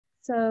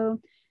So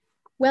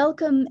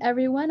welcome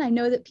everyone. I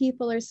know that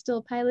people are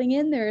still piling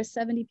in. There are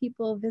 70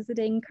 people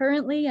visiting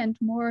currently and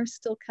more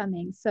still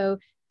coming. So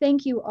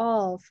thank you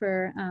all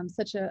for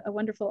such a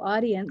wonderful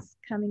audience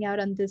coming out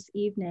on this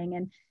evening.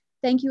 And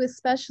thank you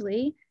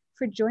especially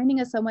for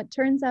joining us on what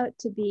turns out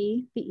to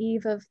be the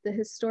eve of the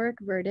historic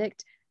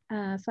verdict,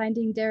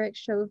 finding Derek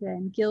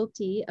Chauvin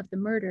guilty of the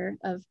murder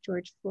of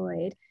George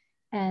Floyd.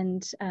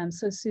 And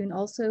so soon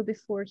also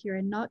before here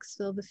in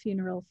Knoxville, the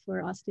funeral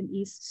for Austin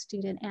East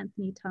student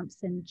Anthony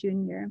Thompson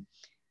Jr.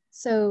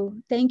 So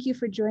thank you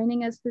for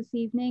joining us this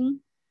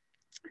evening.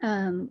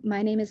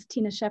 My name is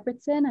Tina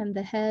Shepherdson. I'm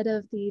the head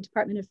of the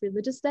Department of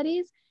Religious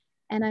Studies,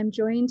 and I'm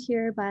joined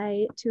here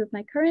by two of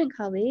my current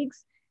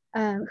colleagues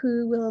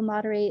who will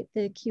moderate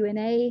the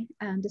Q&A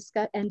and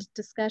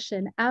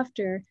discussion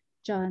after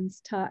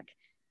John's talk.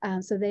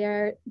 So they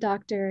are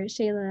Dr.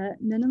 Shayla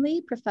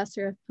Nunnally,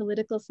 Professor of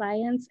Political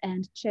Science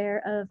and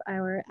Chair of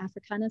our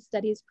Africana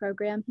Studies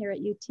program here at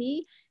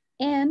UT,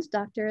 and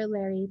Dr.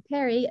 Larry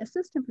Perry,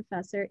 Assistant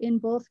Professor in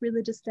both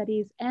Religious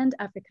Studies and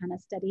Africana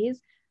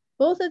Studies.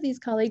 Both of these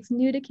colleagues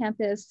new to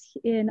campus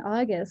in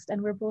August,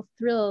 and we're all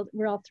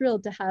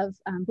thrilled to have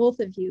both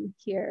of you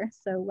here,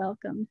 so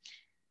welcome.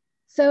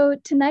 So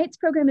tonight's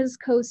program is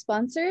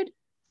co-sponsored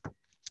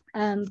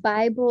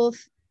by both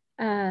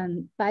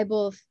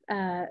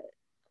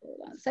hold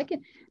on a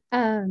second,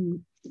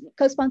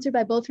 co-sponsored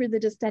by both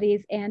Religious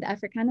Studies and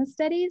Africana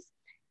Studies.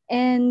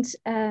 And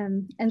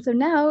so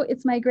now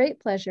it's my great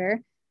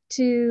pleasure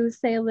to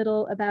say a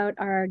little about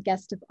our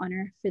guest of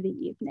honor for the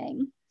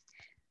evening.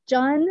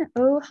 John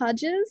Oliver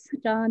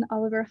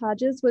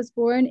Hodges was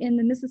born in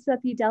the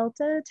Mississippi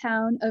Delta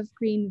town of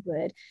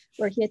Greenwood,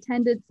 where he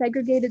attended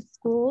segregated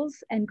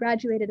schools and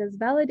graduated as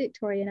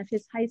valedictorian of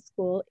his high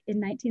school in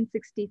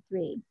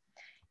 1963.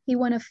 He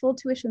won a full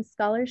tuition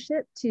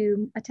scholarship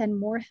to attend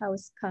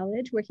Morehouse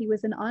College, where he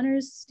was an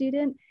honors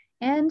student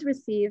and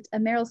received a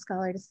Merrill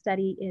Scholar to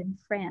study in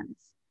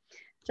France.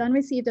 John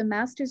received a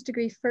master's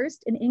degree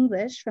first in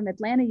English from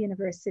Atlanta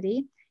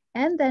University,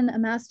 and then a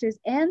master's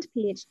and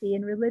PhD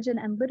in religion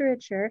and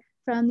literature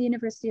from the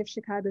University of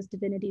Chicago's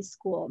Divinity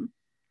School.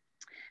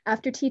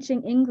 After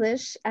teaching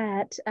English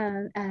in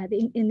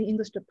the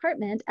English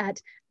department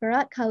at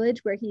Barat College,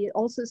 where he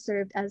also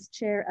served as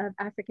chair of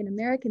African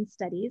American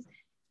Studies,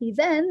 he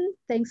then,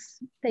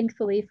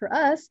 thankfully for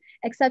us,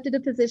 accepted a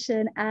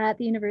position at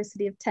the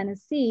University of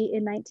Tennessee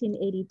in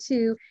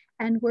 1982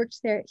 and worked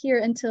here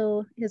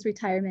until his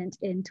retirement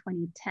in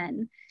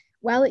 2010.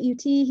 While at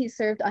UT, he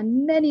served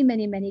on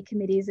many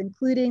committees,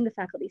 including the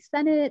Faculty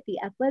Senate, the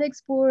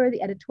Athletics Board,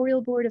 the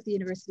Editorial Board of the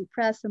University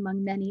Press,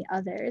 among many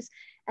others.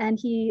 And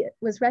he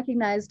was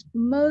recognized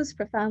most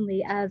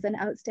profoundly as an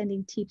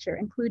outstanding teacher,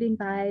 including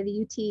by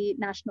the UT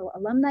National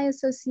Alumni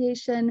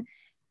Association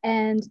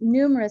and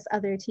numerous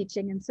other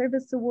teaching and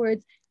service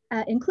awards,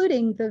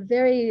 including the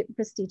very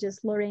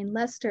prestigious Lorraine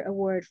Lester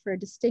Award for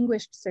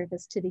Distinguished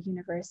Service to the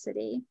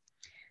University.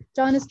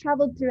 John has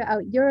traveled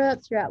throughout Europe,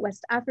 throughout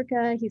West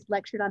Africa. He's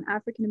lectured on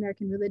African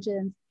American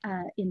religions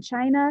in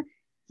China.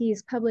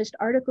 He's published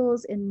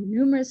articles in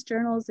numerous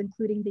journals,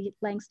 including the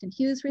Langston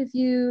Hughes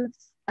Review,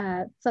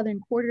 Southern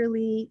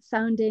Quarterly,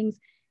 Soundings,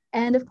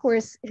 and of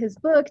course, his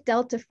book,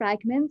 Delta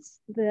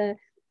Fragments, the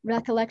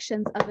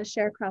Recollections of a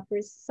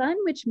Sharecropper's Son,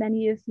 which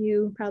many of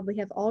you probably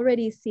have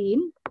already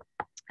seen,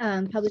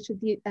 published with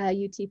the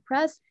UT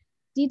Press,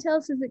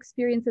 details his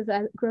experiences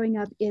growing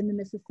up in the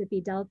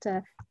Mississippi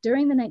Delta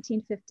during the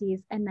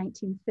 1950s and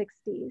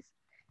 1960s.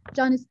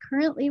 John is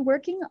currently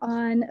working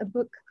on a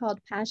book called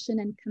Passion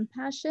and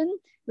Compassion,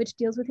 which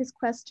deals with his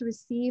quest to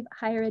receive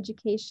higher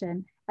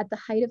education at the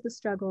height of the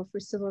struggle for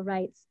civil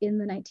rights in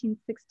the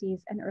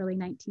 1960s and early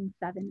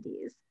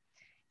 1970s.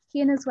 He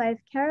and his wife,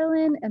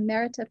 Carolyn,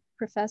 emerita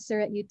professor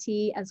at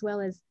UT, as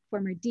well as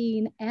former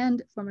dean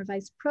and former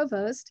vice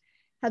provost,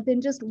 have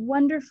been just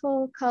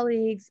wonderful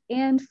colleagues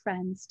and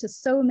friends to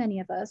so many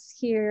of us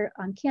here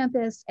on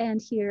campus and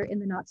here in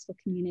the Knoxville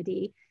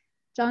community.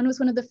 John was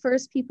one of the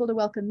first people to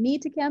welcome me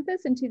to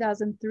campus in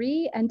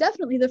 2003, and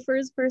definitely the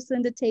first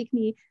person to take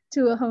me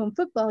to a home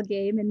football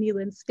game in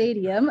Neyland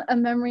Stadium, a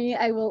memory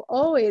I will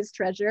always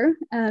treasure.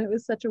 It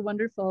was such a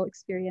wonderful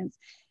experience.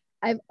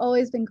 I've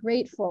always been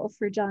grateful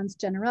for John's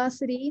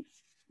generosity,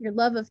 your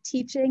love of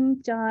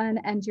teaching, John,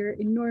 and your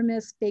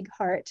enormous big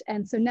heart.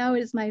 And so now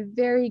it is my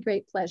very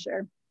great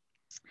pleasure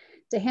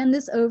to hand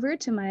this over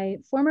to my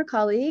former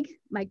colleague,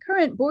 my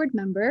current board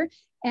member,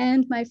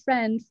 and my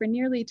friend for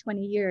nearly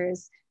 20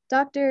 years,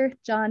 Dr.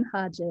 John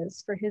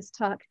Hodges, for his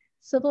talk,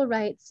 Civil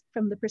Rights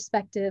from the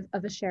Perspective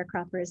of a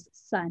Sharecropper's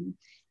Son.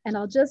 And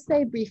I'll just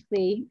say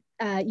briefly,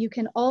 you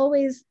can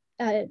always,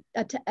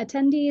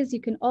 attendees,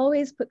 you can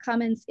always put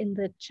comments in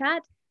the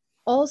chat.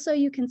 Also,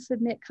 you can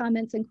submit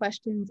comments and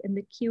questions in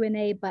the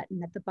Q&A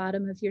button at the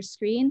bottom of your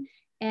screen.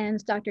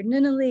 And Dr.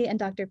 Nunnally and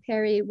Dr.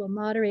 Perry will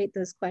moderate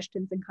those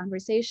questions and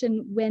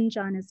conversation when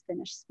John is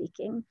finished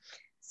speaking.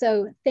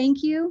 So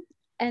thank you.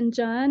 And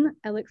John,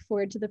 I look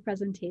forward to the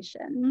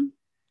presentation.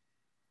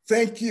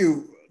 Thank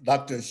you,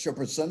 Dr.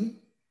 Shepherdson,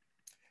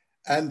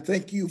 and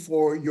thank you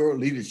for your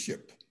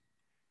leadership.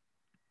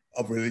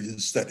 of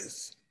Religious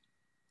Studies.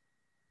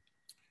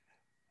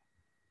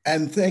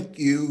 And thank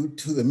you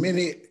to the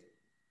many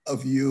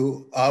of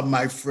you,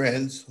 my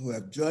friends who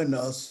have joined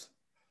us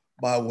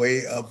by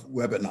way of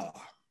webinar.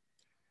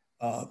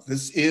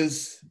 This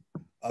is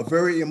a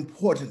very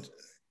important,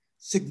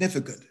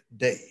 significant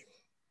day.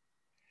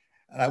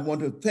 And I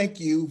want to thank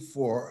you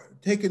for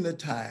taking the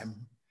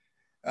time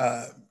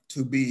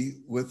to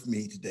be with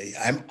me today.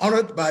 I'm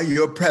honored by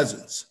your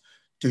presence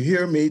to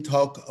hear me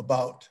talk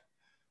about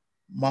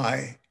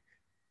my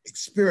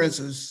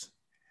experiences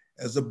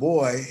as a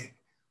boy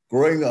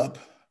growing up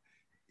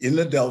in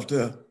the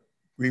Delta,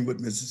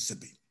 Greenwood,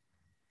 Mississippi.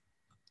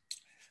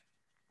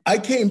 I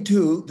came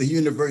to the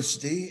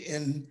university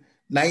in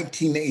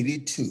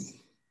 1982.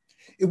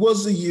 It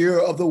was the year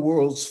of the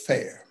World's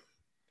Fair.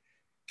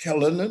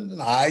 Kellen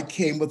and I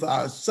came with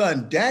our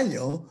son,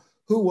 Daniel,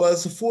 who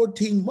was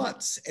 14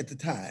 months at the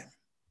time.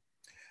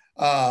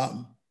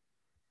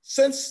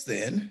 Since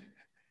then,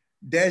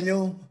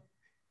 Daniel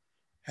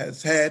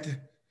has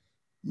had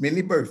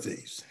many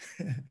birthdays.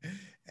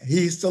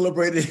 He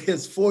celebrated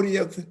his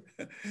 40th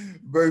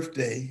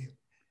birthday,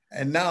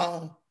 and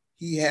now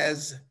he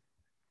has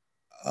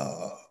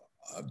a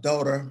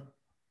daughter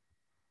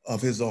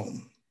of his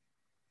own.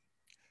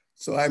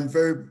 So I'm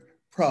very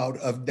proud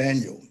of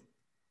Daniel.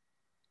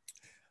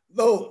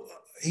 Though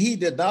he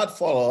did not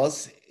follow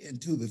us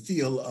into the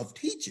field of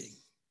teaching,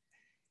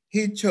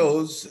 he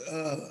chose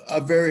a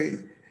very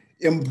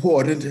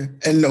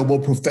important and noble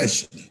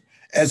profession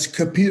as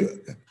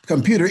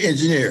computer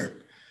engineer.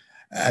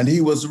 And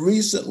he was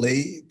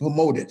recently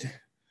promoted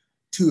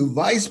to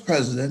vice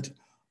president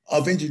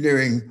of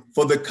engineering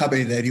for the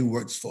company that he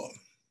works for.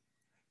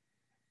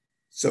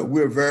 So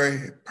we're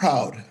very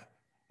proud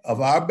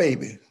of our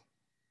baby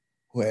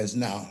who has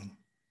now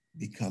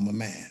become a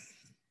man.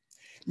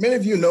 Many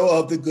of you know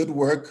of the good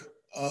work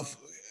of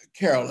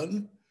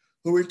Carolyn,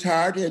 who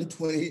retired in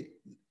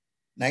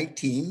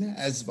 2019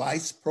 as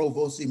Vice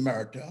Provost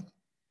Emerita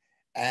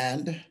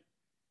and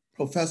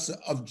Professor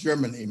of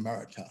German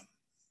Emerita.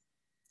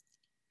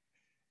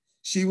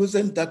 She was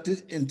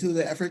inducted into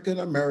the African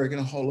American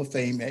Hall of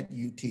Fame at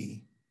UT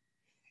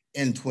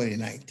in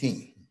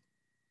 2019.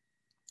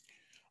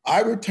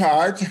 I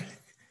retired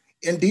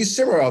in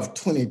December of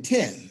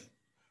 2010,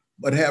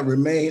 but have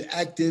remained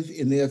active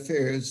in the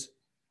affairs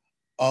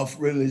of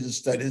religious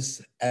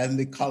studies and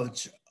the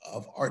College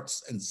of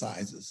Arts and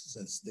Sciences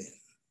since then.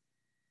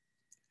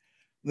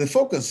 The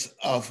focus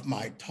of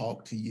my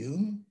talk to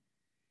you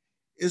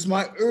is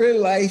my early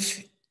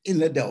life in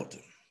the Delta,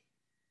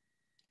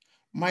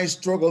 my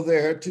struggle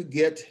there to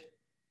get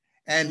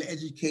an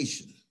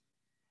education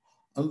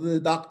under the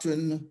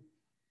doctrine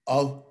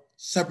of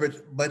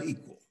separate but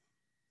equal.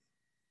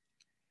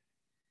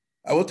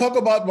 I will talk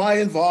about my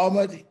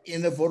involvement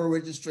in the voter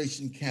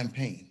registration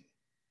campaign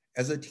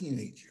as a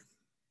teenager.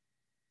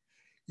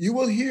 You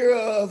will hear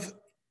of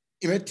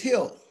Emmett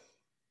Till,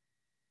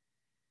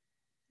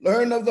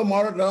 learn of the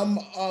martyrdom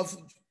of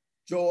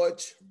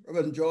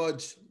Reverend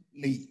George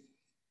Lee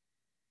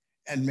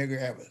and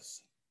Medgar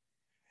Evers,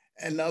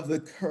 and of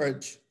the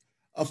courage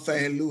of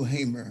Fannie Lou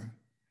Hamer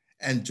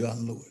and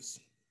John Lewis.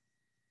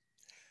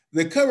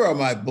 The cover of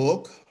my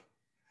book,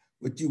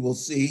 which you will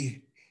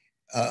see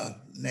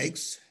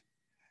next,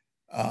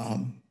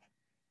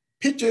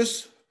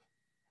 pictures,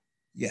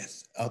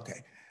 yes,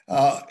 okay.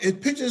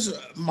 It pictures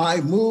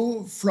my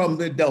move from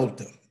the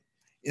Delta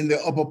in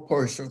the upper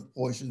portion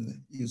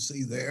that you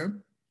see there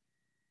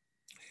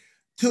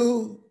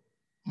to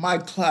my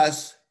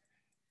class,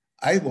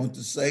 I want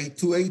to say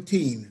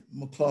 218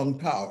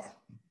 McClung Tower.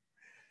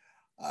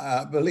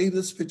 I believe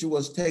this picture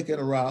was taken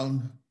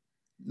around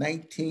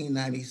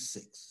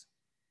 1996.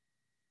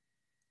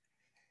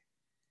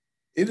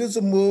 It is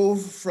a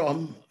move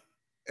from,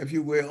 if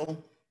you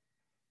will,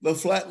 the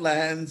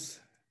flatlands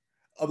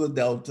of the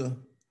Delta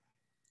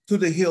to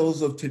the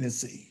hills of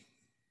Tennessee.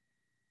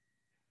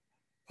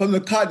 From the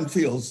cotton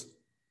fields,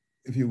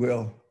 if you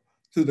will,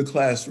 to the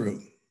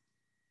classroom.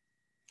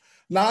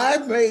 Now,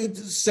 I've made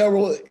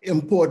several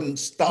important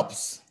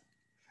stops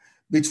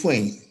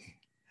between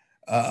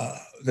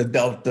the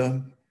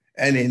Delta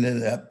and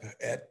ended up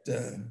at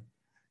the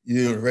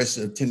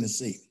University of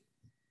Tennessee.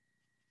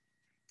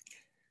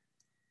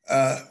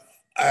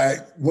 I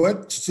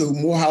went to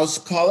Morehouse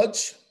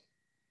College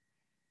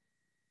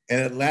in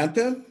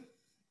Atlanta,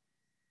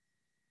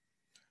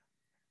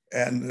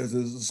 and this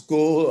is a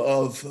school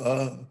of,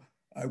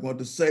 I want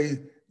to say,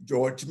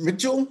 George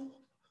Mitchell,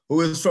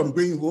 who is from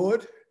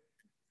Greenwood.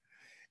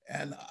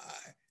 And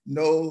I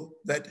know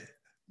that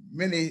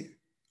many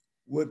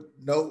would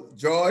know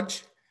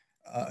George.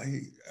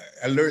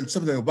 I learned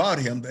something about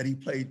him, that he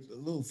played a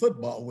little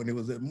football when he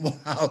was at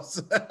Morehouse.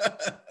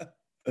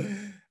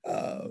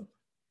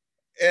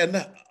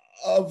 And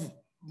of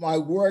my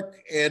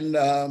work in,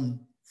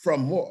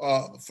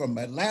 from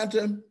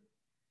Atlanta,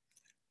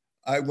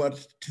 I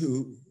went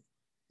to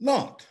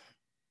Nantes,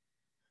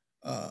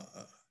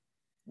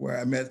 where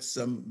I met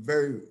some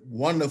very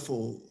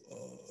wonderful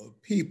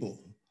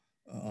people.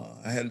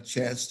 I had a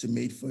chance to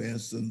meet, for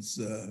instance,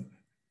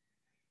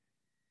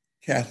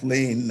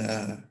 Kathleen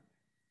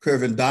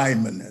Kervin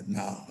Diamond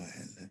now,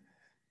 and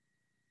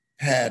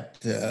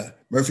Pat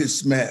Murphy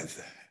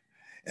Smith,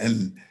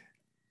 and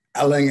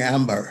Alan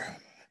Amber.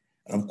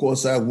 And of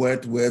course, I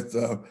went with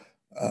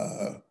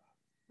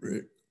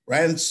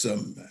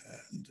Ransom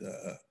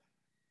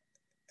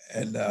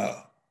and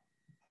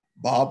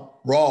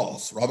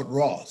Robert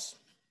Ross.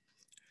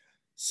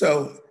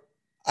 So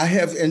I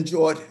have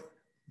enjoyed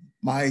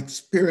my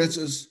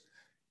experiences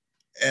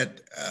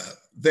at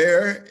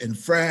there in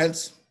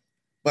France,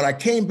 but I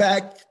came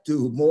back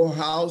to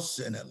Morehouse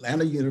and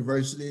Atlanta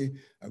University.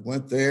 I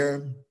went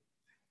there,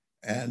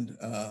 and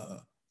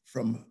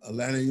from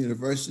Atlanta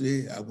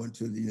University, I went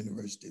to the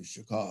University of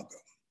Chicago.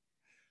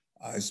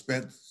 I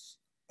spent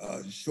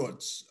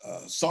short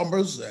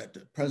summers at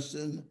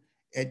Princeton,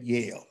 at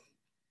Yale.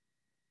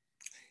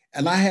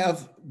 And I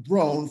have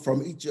grown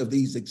from each of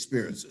these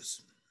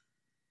experiences.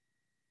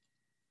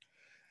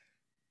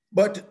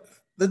 But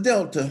the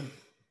Delta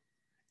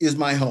is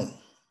my home.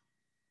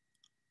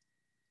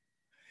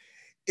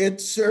 It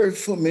served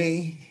for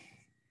me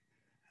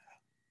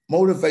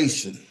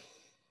motivation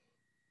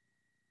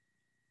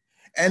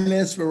and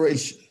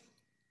inspiration.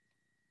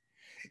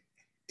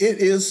 It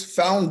is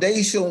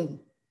foundational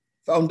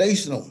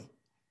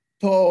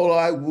to all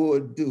I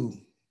would do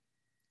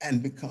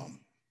and become.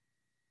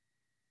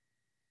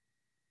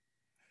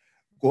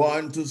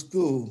 Going to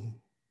school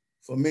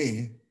for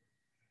me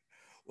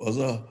was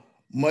a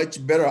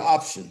much better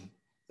option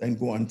than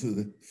going to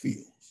the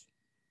fields.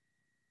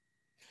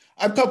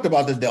 I've talked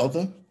about the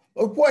Delta,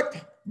 but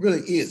what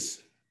really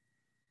is,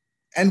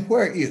 and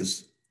where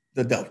is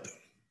the Delta?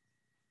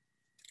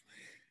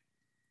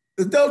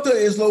 The Delta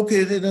is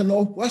located in the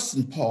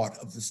northwestern part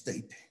of the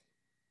state.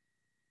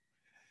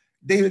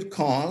 David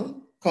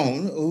Cohn,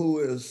 who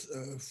is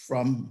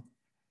from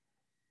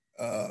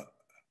the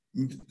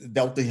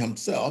Delta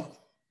himself,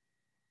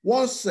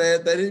 once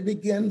said that it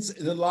begins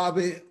in the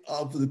lobby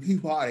of the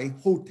Peabody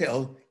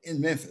Hotel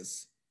in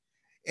Memphis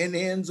and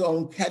ends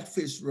on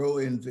Catfish Row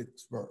in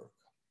Vicksburg.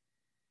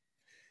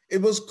 It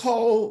was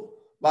called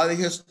by the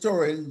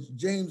historian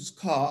James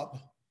Cobb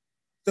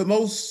the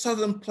most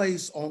southern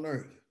place on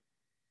earth.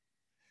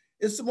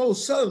 It's the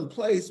most southern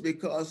place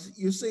because,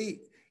 you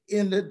see,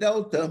 in the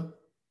Delta,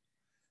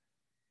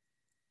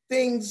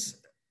 things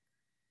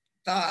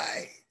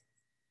die,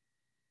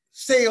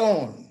 stay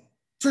on,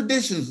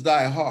 traditions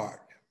die hard.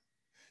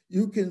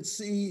 You can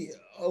see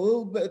a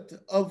little bit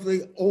of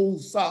the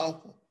old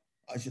South,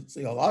 I should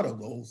say a lot of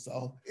the old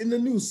South, in the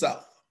new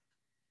South.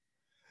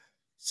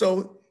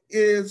 So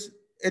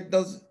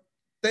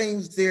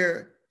things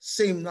there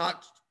seem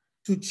not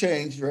to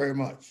change very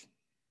much.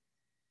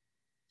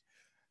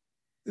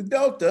 The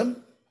Delta,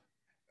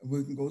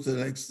 we can go to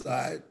the next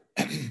slide,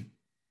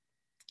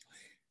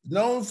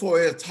 known for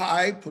its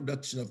high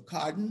production of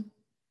cotton,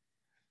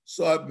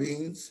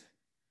 soybeans,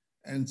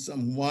 and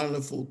some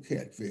wonderful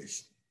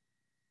catfish,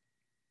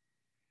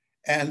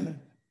 and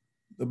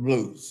the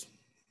blues.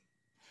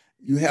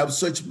 You have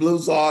such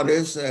blues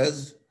artists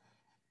as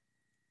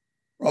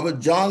Robert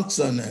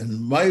Johnson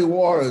and Muddy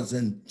Waters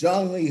and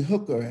John Lee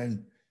Hooker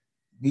and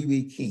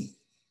B.B. King.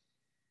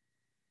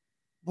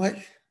 But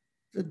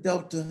the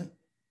Delta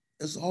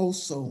is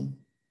also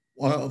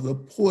one of the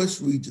poorest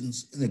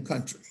regions in the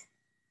country.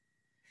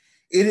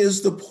 It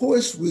is the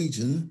poorest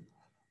region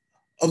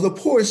of the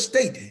poorest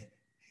state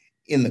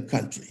in the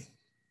country.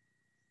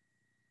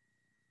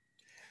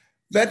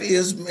 That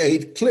is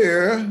made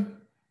clear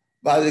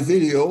by the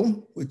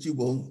video, which you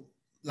will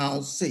now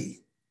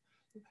see.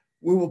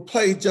 We will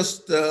play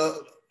just a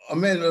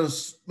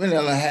minute and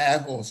a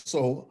half or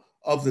so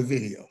of the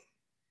video.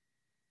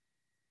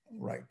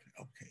 Right,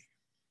 okay.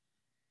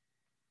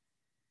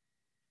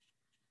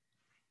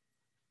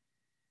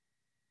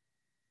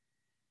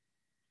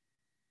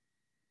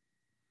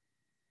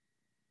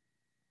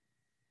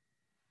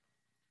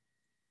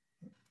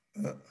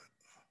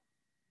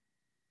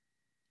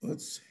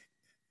 Let's see.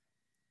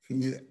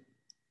 Can you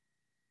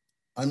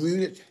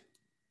unmute it,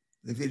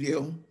 the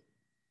video?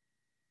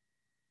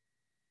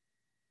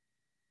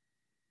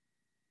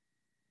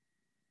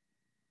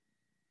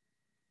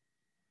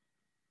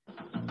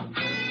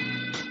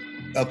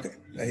 Okay,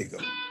 there you go.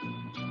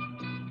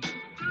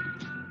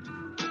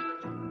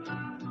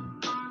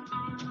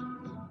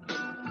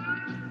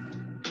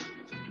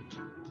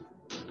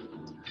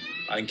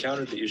 I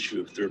encountered the issue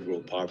of third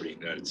world poverty in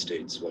the United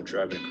States while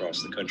driving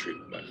across the country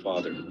with my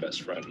father and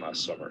best friend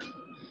last summer.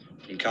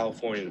 From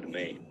California to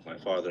Maine, my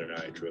father and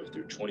I drove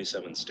through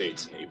 27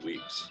 states in 8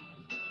 weeks.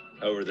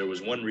 However, there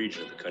was one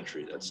region of the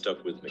country that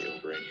stuck with me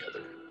over any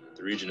other.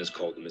 The region is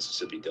called the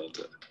Mississippi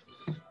Delta.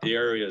 The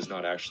area is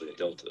not actually a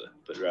delta,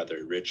 but rather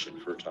a rich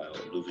and fertile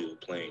alluvial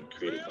plain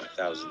created by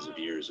thousands of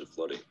years of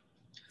flooding.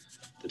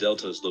 The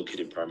delta is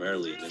located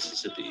primarily in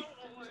Mississippi,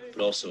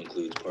 but also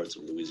includes parts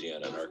of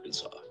Louisiana and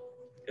Arkansas.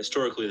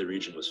 Historically, the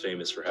region was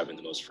famous for having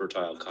the most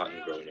fertile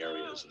cotton-growing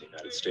areas in the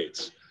United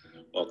States,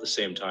 while at the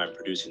same time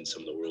producing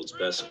some of the world's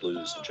best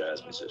blues and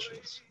jazz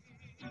musicians.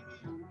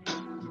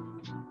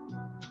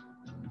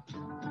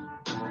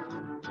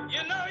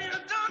 You know you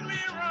done me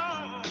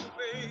wrong,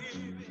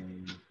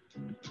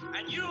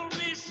 and you'll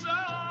be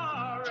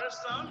sorry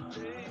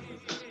someday.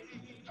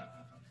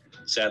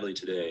 Sadly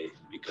today,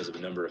 because of a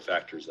number of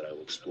factors that I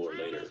will explore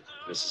later,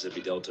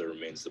 Mississippi Delta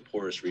remains the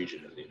poorest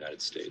region in the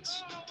United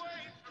States.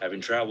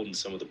 Having traveled in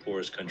some of the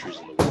poorest countries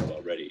in the world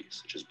already,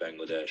 such as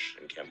Bangladesh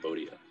and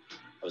Cambodia,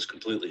 I was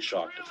completely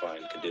shocked to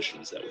find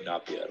conditions that would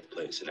not be out of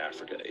place in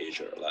Africa,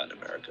 Asia, or Latin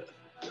America.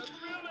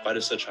 Why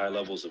do such high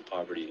levels of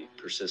poverty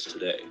persist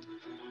today?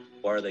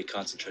 Why are they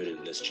concentrated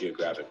in this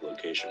geographic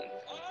location?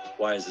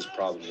 Why is this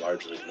problem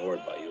largely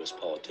ignored by U.S.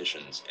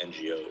 politicians,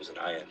 NGOs, and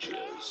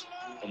INGOs?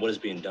 And what is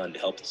being done to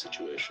help the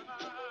situation?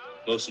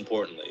 Most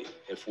importantly,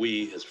 if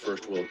we, as a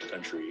first world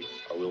country,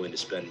 are willing to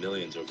spend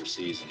millions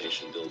overseas in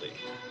nation building,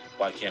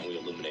 why can't we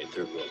eliminate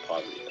third world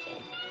poverty at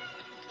home?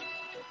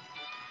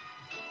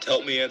 To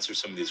help me answer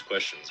some of these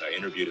questions, I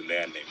interviewed a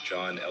man named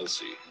John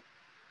Elsey.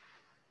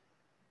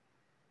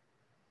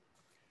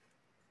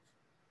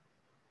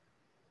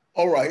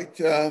 All right,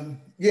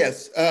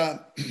 yes.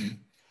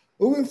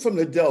 Moving from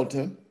the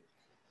Delta,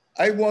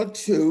 I want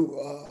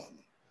to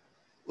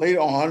later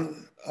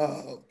on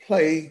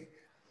play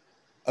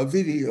a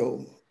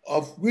video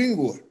of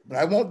Greenwood, but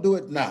I won't do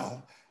it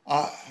now.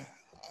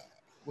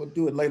 We'll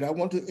do it later. I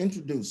want to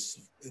introduce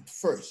it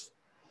first.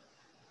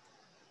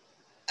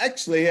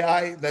 Actually,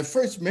 the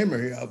first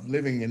memory of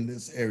living in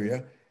this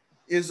area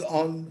is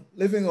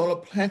living on a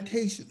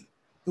plantation,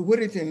 the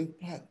Whittington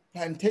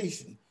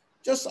Plantation,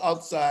 just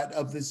outside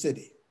of the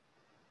city.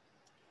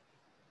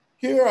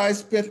 Here I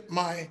spent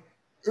my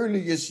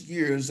earliest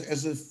years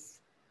as a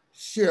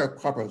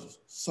sharecropper's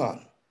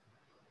son.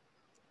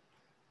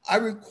 I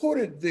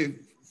recorded the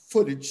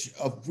footage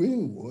of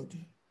Greenwood.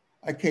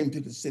 I came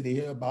to the city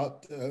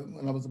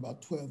when I was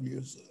about 12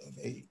 years of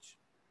age.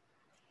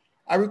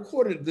 I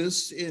recorded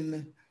this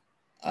in,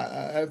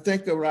 I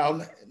think, around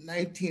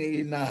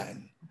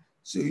 1989.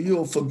 So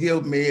you'll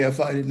forgive me if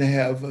I didn't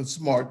have a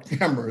smart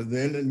camera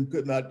then and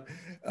could not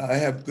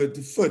have good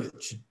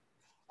footage.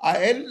 I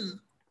edited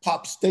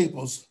Pop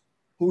Staples,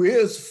 who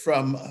is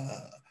from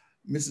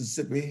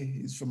Mississippi.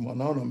 He's from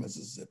Winona,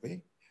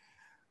 Mississippi,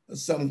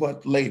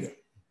 somewhat later.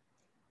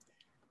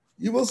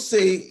 You will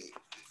see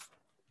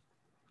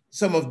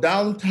some of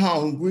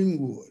downtown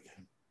Greenwood,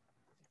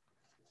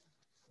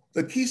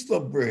 the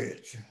Keesler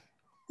Bridge,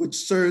 which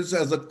serves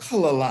as a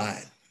color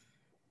line,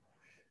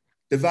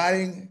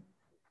 dividing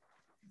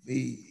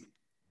the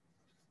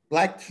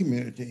Black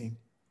community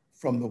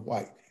from the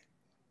white.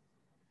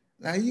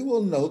 Now you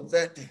will note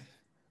that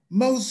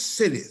most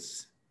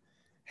cities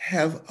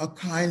have a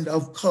kind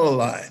of color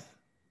line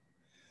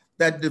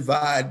that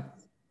divide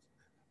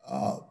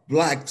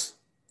Blacks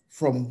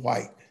from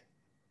white,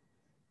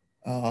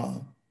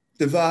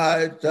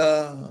 divide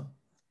the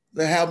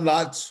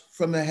have-nots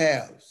from the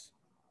haves.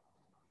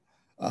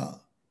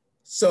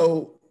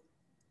 So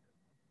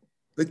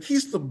the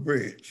Keesler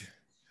Bridge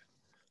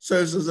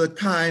serves as a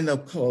kind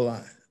of color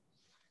line.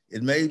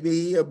 It may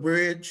be a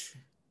bridge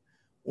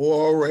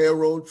or a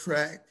railroad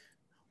track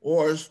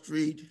or a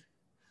street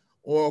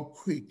or a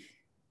creek,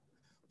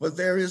 but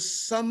there is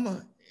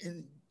some,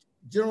 in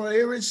general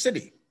every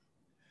city,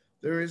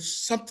 there is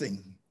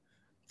something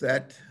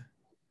that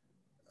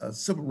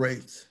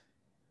separates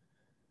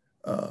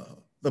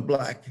the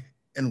Black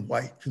and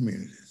white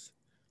communities.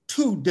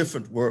 Two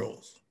different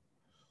worlds,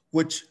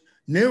 which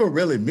never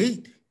really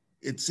meet,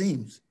 it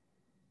seems,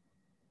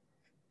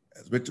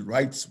 as Richard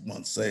Wright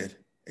once said,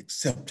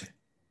 except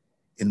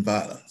in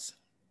violence.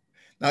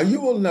 Now you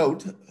will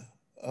note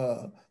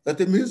that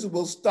the music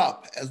will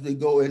stop as we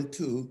go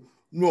into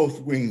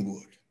North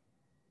Greenwood,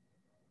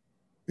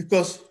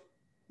 because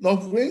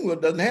North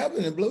Greenwood doesn't have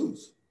any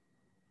blues.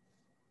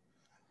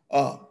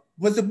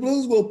 But the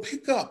blues will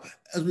pick up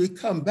as we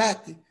come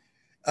back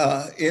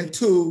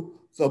into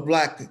the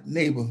Black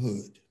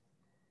neighborhood.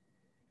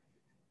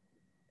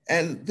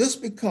 And this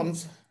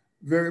becomes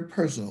very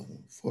personal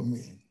for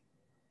me,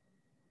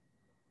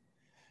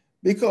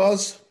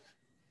 because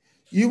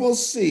you will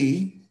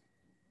see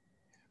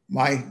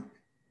my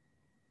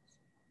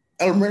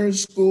elementary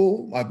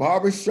school, my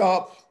barber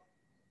shop,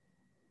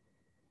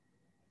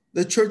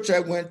 the church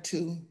I went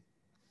to,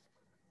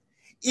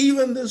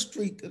 even the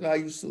street that I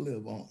used to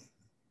live on.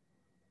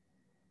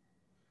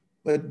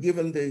 But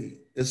given the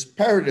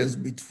disparities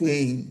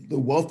between the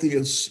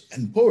wealthiest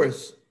and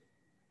poorest,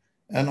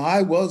 and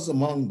I was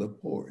among the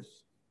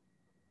poorest,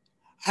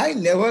 I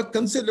never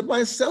considered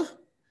myself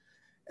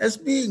as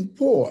being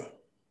poor.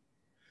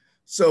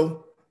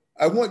 So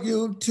I want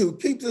you to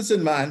keep this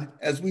in mind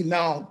as we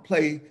now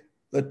play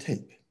the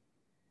tape.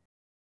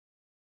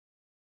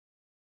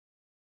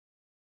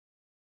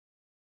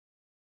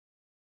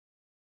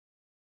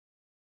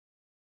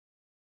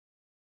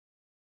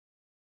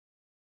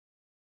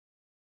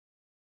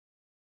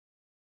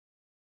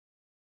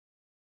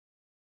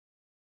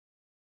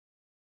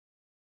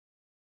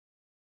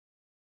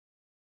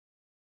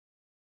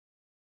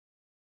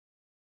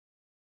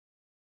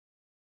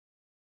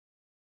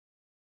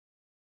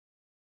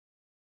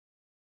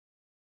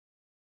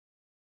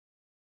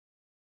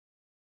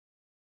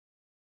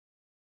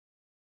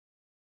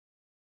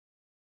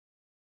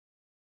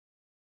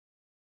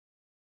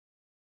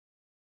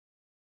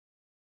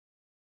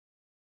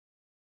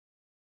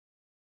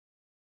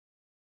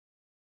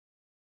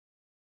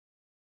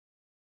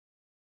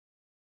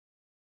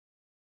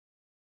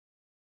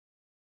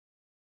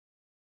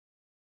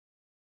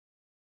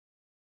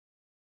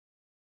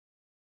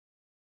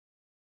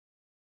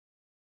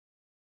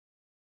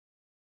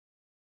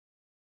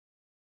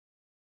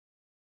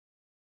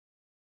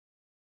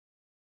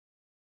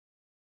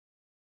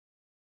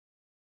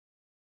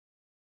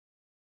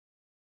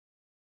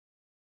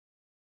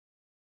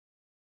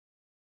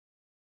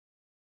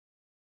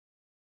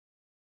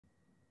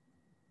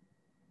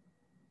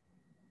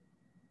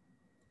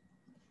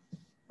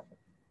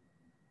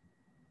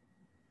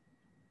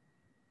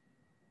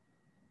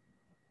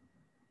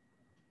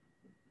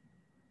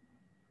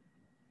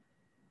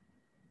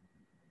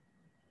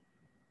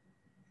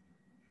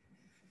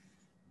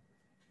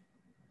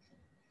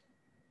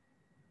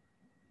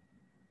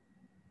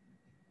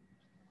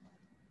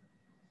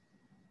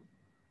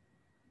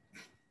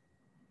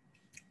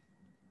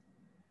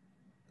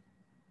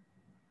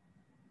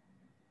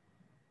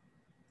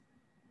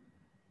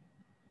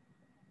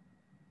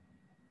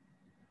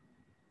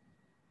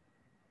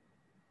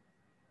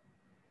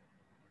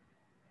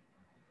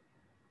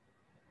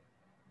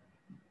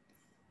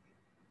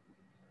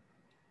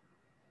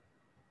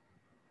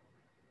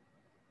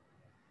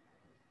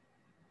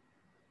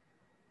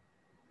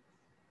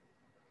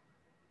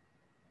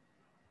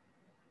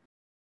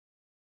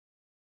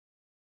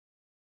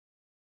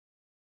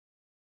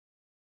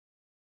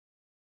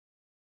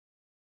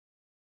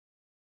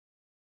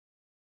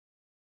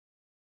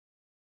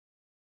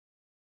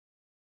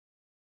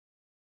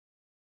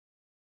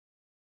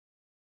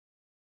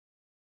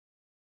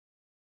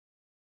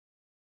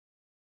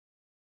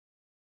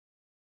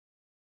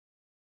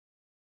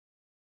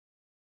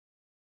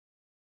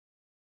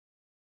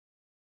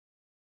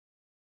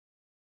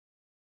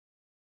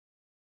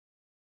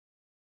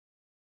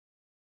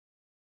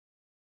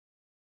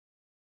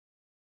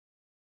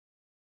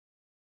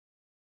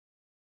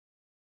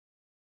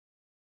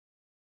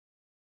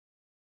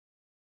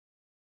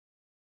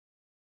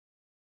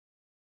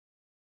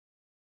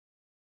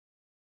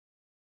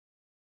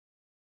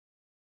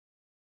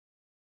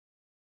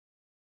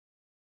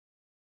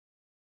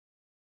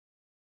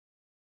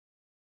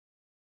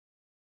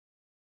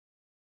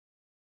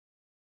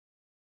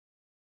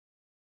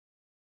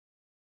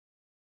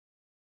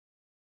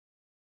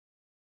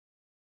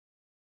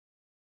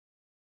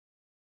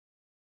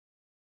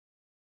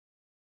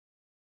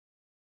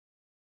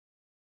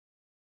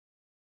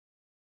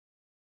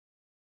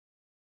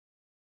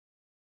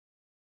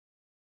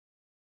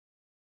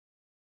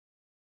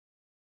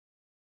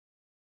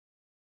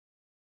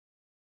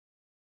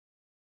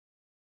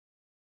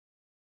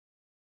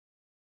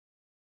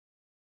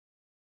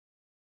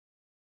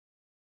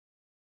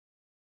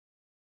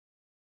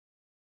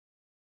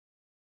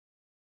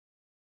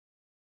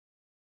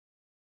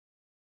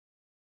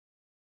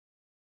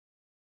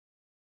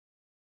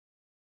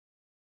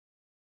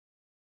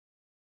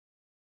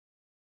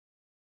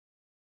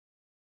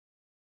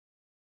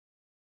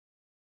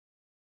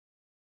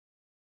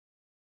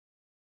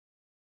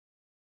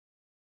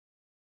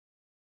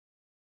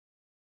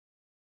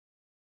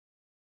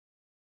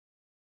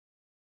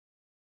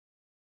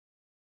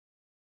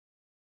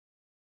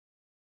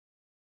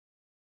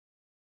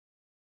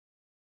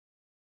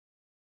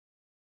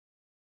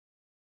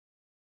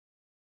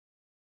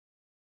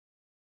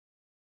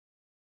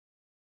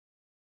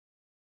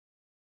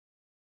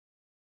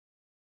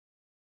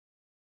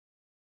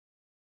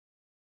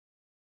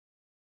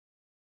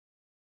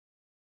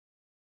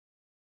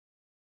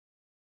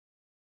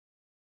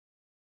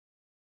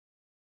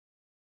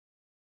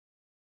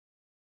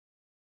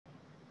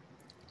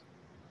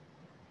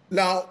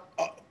 Now,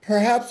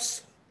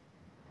 perhaps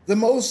the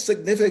most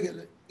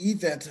significant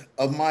event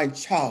of my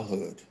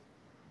childhood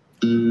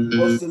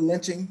was the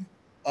lynching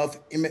of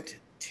Emmett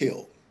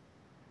Till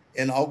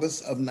in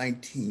August of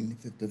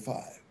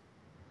 1955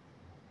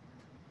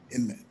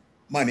 in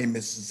Miami,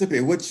 Mississippi,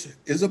 which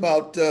is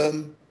about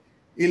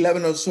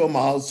 11 or so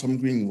miles from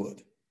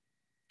Greenwood.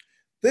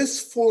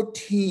 This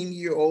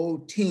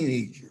 14-year-old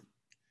teenager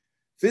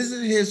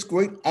visited his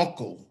great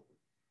uncle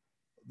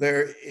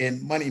there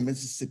in Miami,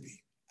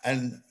 Mississippi,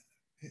 and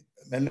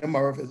a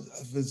number of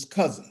his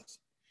cousins.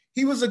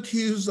 He was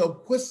accused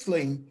of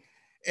whistling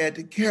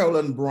at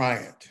Carolyn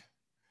Bryant,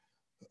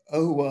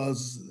 who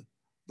was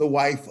the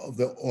wife of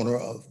the owner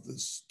of the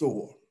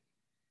store.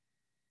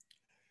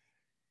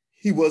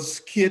 He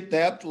was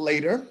kidnapped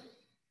later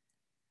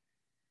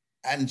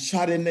and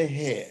shot in the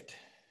head.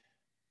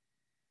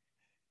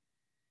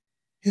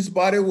 His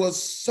body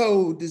was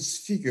so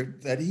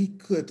disfigured that he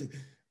could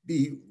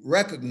be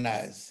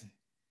recognized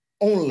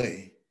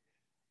only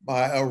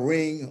by a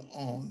ring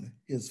on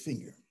his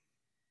finger.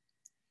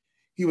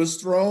 He was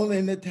thrown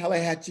in the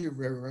Tallahatchie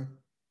River,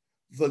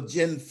 the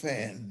gin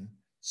fan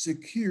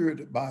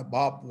secured by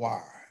barbed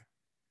wire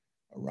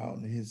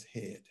around his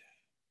head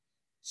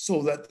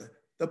so that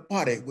the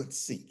body would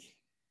sink.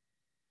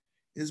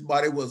 His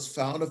body was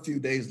found a few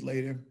days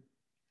later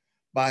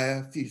by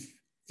a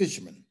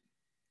fisherman.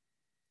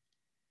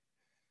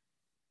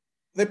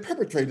 The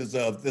perpetrators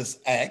of this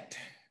act,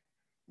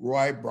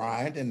 Roy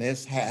Bryant and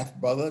his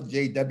half-brother,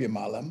 J.W.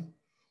 Milam,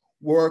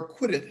 were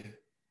acquitted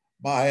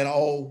by an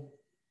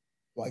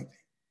all-white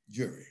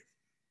jury.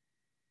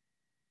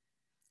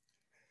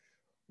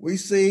 We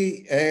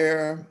see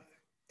here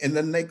in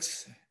the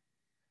next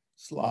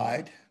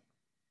slide,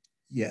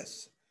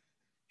 yes,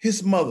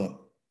 his mother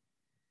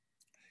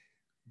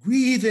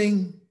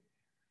grieving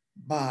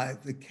by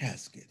the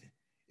casket.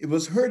 It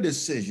was her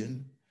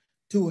decision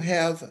to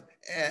have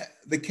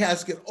the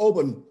casket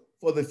open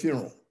for the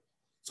funeral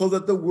so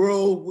that the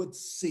world would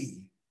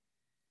see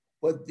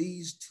what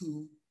these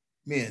two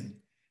men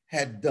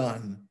had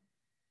done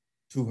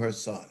to her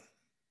son.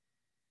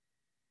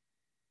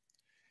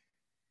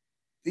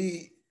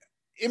 The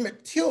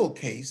Emmett Till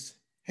case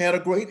had a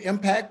great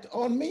impact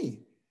on me,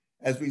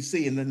 as we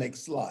see in the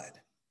next slide.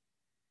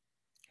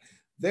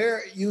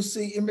 There you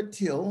see Emmett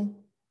Till,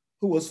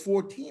 who was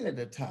 14 at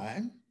the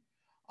time.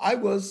 I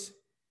was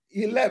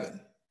 11.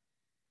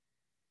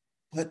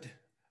 But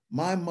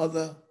my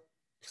mother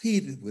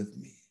pleaded with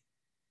me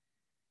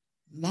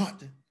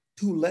not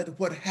to let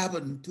what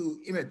happened to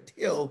Emmett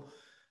Till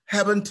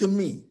happen to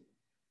me.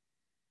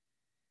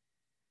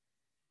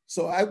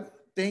 So I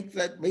think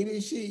that maybe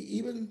she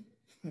even,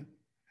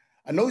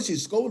 I know she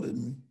scolded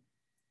me.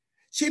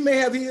 She may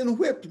have even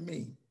whipped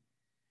me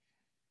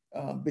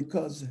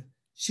because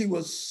she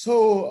was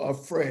so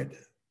afraid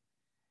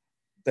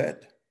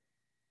that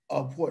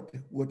of what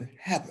would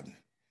happen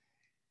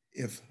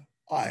if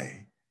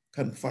I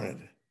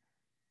confronted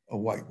a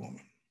white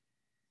woman.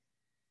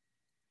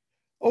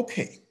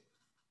 Okay.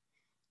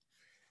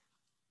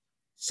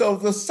 So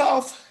the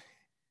South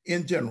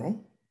in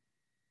general,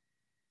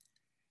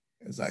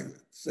 as I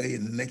say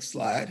in the next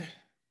slide,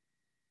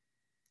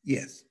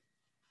 yes.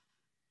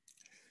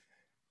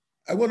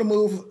 I want to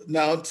move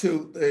now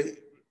to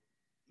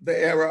the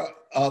era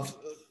of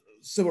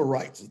civil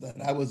rights that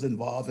I was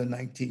involved in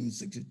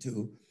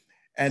 1962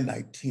 and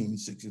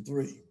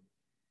 1963.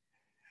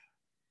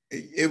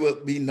 It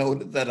would be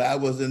noted that I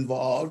was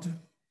involved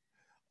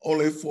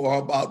only for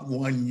about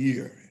 1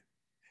 year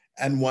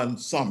and one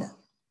summer.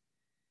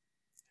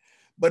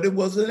 But it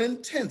was an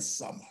intense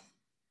summer.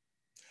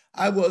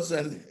 I was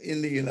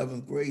in the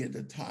 11th grade at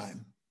the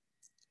time.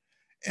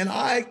 And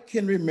I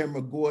can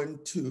remember going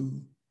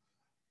to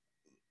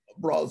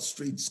Broad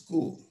Street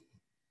School,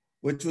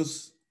 which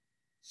was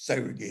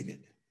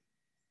segregated.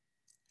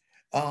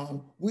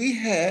 We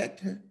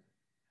had,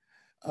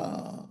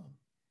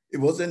 it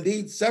was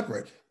indeed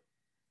separate,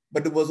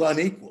 but it was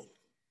unequal.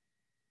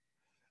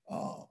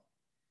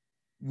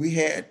 We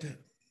had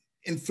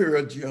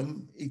inferior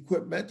gym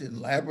equipment and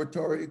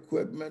laboratory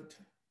equipment.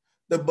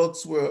 The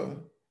books were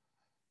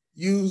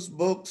used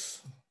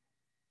books,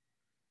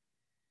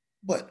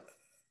 but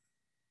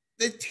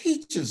the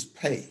teachers'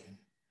 pay,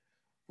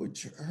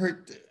 which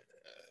hurt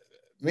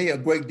me a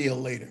great deal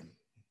later,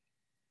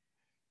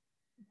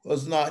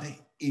 was not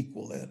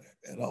equal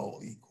at all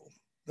equal.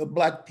 The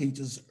Black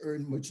teachers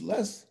earned much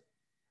less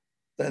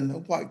than the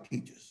white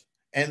teachers,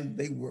 and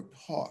they worked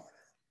hard.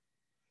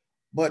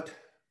 But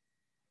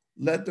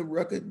let the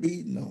record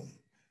be known,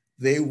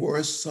 they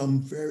were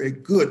some very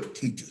good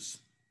teachers,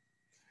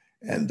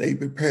 and they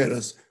prepared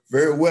us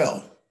very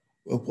well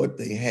with what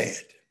they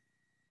had.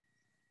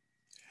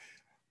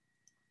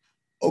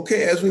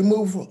 Okay, as we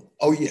move,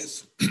 oh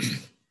yes.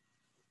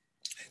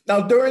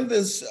 Now during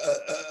this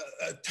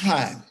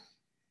time,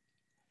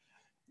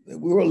 that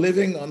we were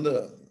living on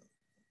the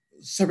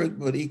separate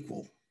but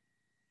equal,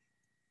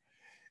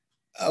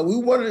 we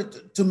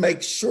wanted to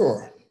make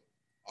sure,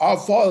 our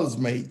fathers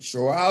made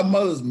sure, our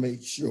mothers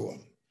made sure,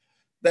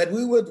 that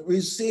we would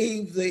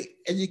receive the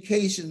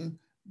education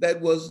that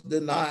was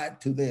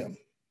denied to them.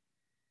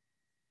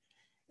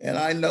 And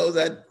I know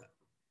that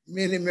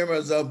many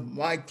members of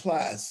my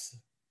class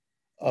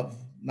of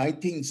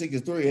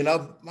 1963 and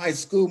of my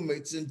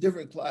schoolmates in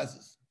different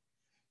classes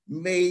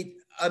made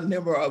a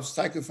number of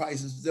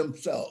sacrifices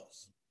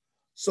themselves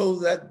so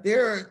that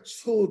their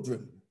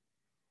children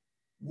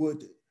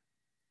would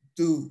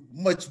do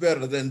much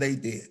better than they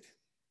did.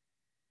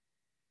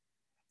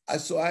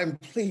 So I'm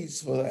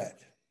pleased for that.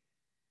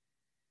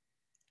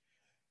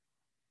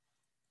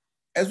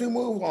 As we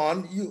move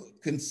on, you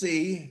can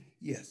see,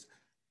 yes,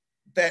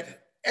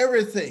 that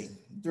everything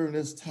during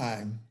this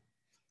time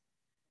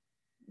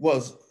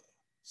was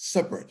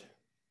separate.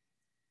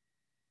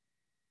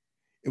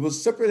 It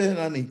was separate and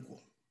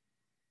unequal.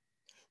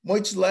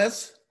 Much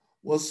less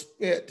was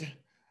spent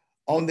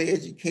on the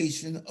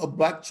education of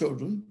Black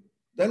children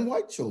than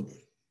white children.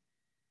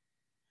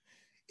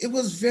 It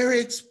was very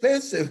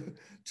expensive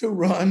to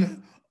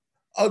run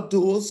a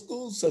dual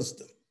school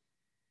system.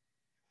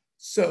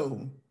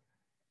 So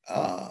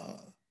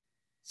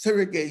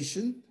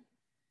segregation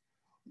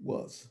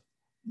was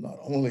not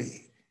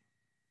only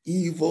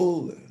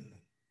evil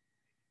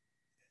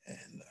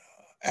and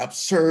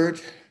absurd,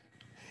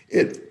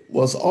 it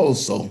was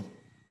also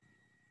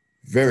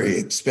very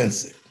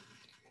expensive.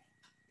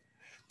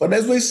 But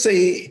as we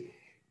see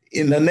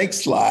in the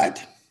next slide,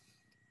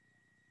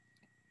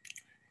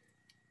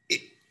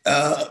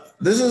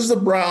 this is the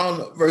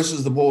Brown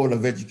versus the Board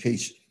of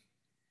Education.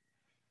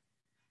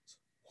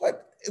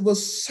 It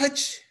was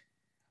such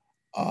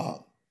a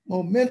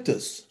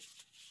momentous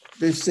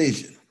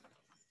decision.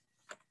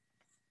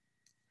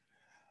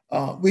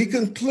 We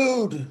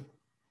conclude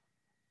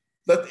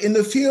that in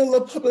the field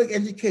of public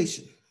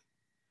education,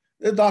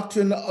 the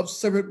doctrine of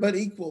separate but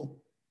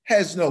equal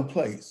has no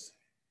place.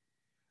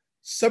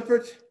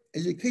 Separate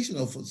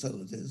educational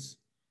facilities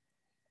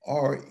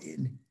are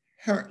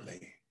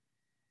inherently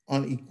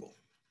unequal.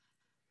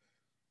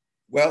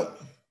 Well,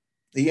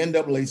 the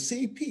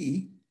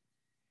NAACP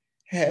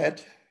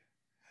had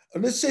a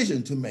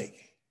decision to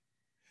make.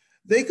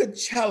 They could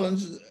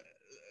challenge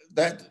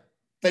that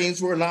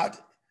things were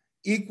not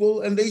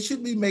equal and they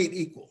should be made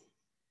equal,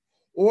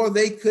 or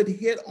they could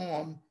hit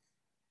on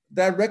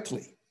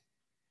directly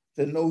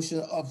the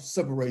notion of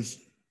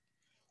separation,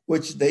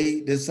 which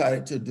they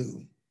decided to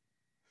do.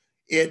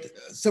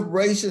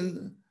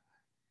 Separation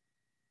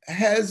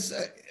has,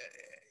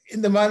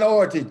 in the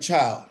minority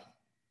child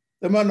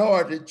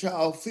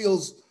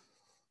feels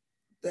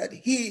that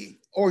he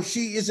or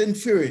she is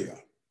inferior.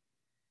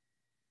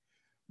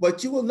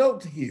 But you will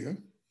note here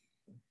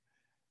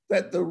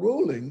that the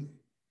ruling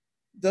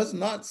does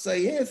not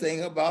say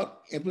anything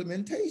about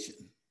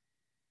implementation.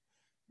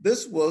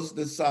 This was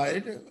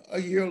decided a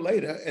year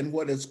later in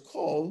what is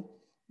called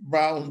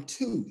Brown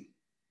 2.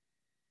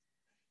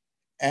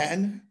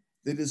 And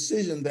the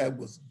decision that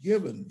was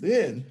given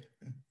then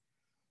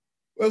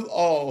with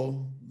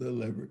all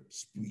deliberate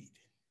speed.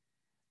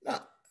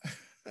 Now,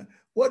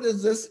 what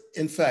does this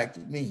in fact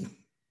mean?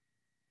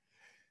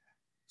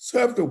 So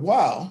after a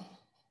while,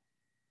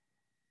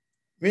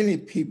 many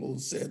people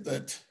said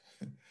that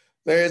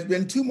there has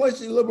been too much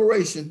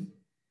deliberation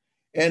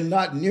and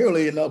not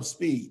nearly enough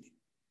speed.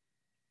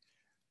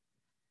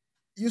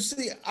 You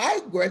see, I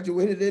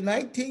graduated in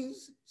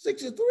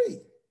 1963,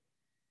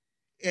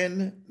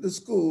 and the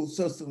school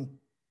system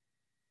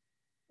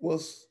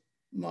was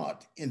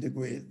not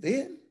integrated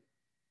then.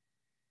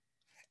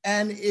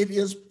 And it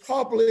is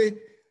probably,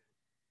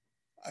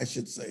 I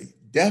should say,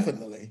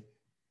 definitely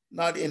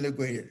not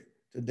integrated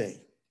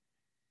today.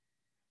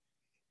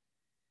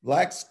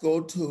 Blacks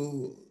go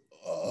to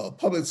a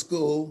public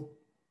school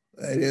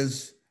that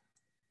is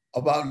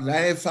about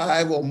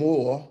 95 or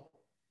more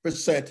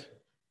 %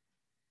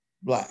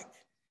 Black.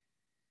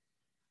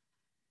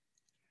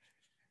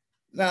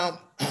 Now,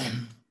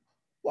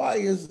 why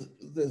is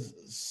this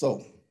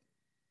so?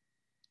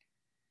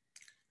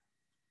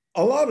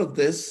 A lot of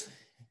this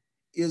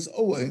is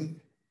owing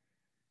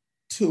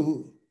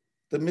to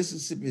the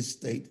Mississippi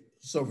State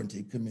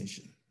Sovereignty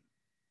Commission,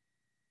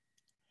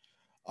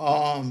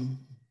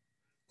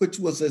 which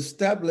was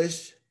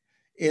established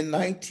in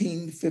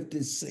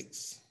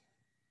 1956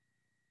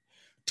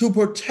 to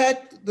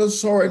protect the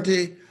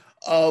sovereignty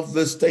of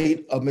the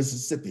state of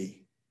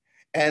Mississippi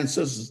and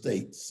sister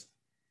states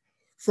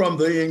from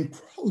the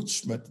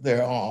encroachment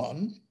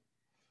thereon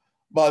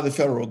by the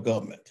federal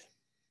government.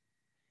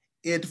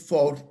 It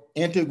fought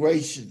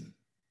integration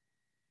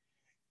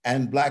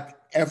and Black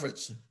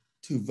efforts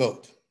to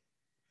vote.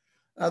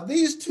 Now,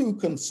 these two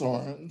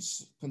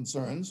concerns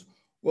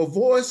were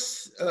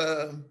voiced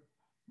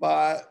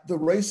by the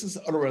racist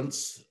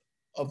utterance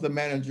of the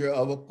manager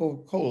of a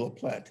Coca-Cola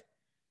plant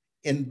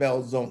in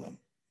Belzona.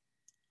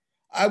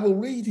 I will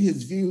read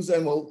his views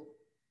and will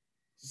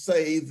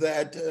say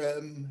that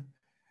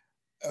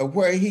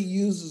where he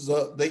uses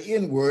the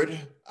N-word,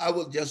 I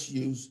will just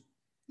use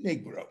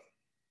Negro,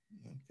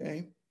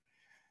 okay?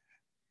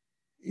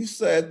 He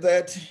said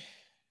that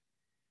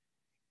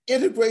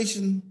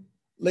integration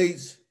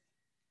leads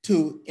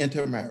to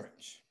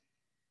intermarriage.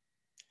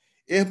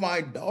 If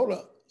my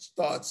daughter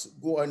starts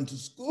going to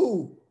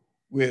school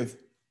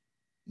with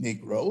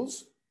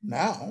Negroes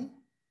now,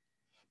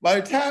 by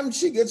the time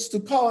she gets to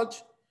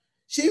college,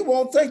 she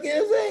won't think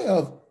anything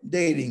of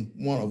dating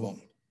one of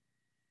them.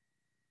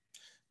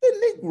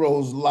 The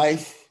Negro's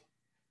life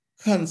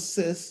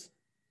consists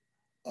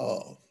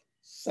of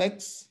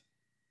sex,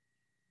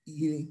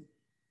 eating,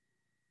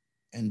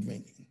 and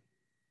drinking.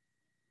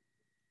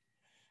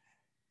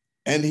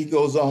 And he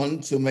goes on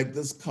to make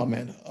this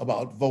comment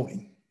about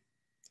voting.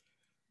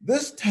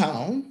 This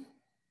town,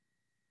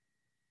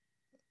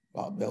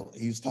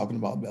 he's talking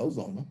about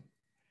Belzona,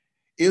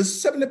 is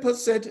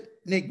 70%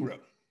 Negro.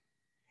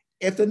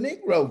 If the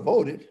Negro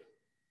voted,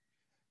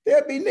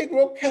 there'd be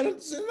Negro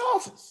candidates in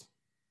office.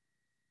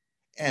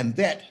 And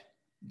that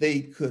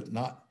they could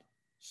not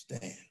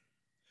stand.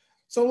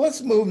 So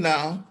let's move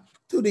now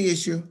to the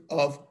issue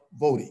of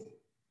voting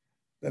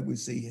that we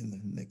see in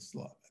the next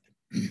slide.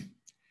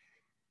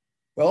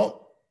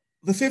 Well,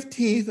 the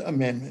 15th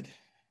Amendment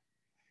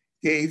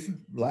gave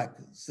Black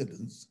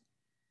citizens,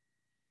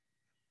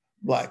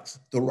 Blacks,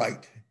 the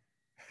right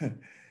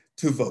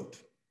to vote,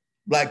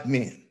 Black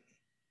men.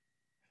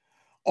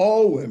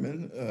 All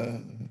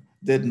women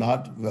did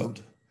not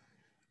vote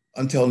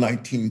until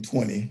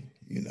 1920,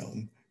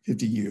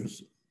 50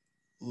 years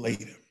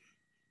later.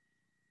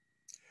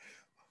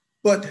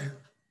 But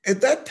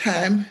at that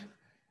time,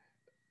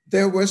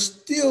 there were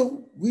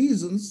still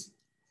reasons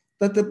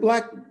that the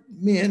Black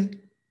men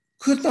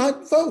could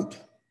not vote.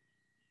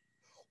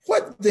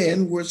 What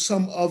then were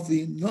some of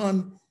the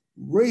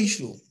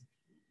non-racial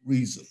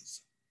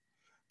reasons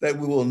that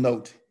we will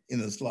note in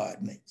the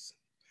slide next?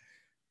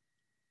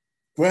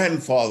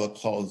 Grandfather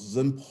clauses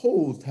and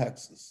poll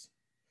taxes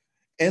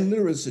and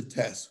literacy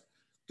tests.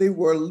 They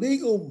were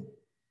legal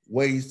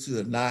ways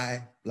to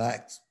deny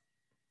Blacks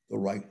the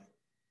right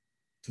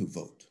to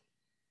vote.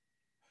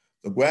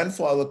 The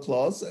grandfather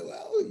clause said,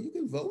 well, you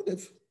can vote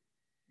if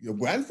your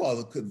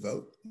grandfather could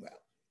vote. Well,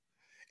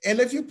 and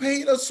if you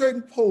paid a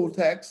certain poll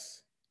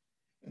tax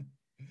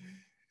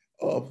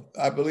of,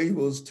 I believe it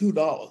was $2.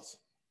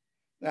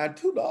 Now,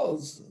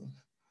 $2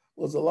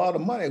 was a lot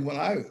of money when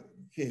I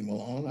came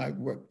along. I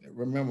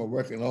remember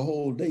working a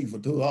whole day for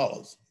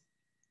 $2.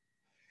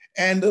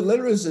 And the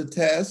literacy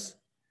test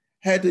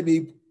had to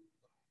be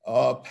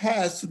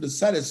passed to the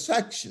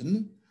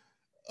satisfaction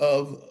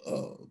of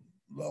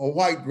a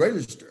white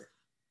registrar.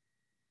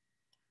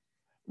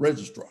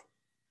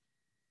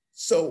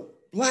 So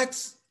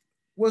Blacks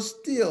were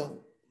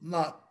still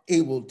not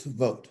able to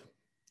vote.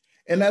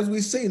 And as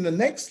we see in the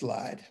next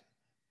slide,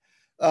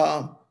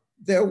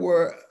 there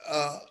were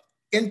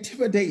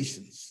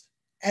intimidations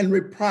and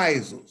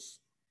reprisals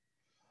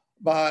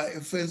by,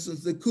 for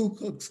instance, the Ku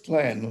Klux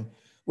Klan,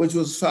 which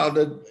was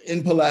founded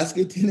in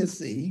Pulaski,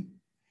 Tennessee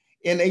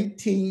in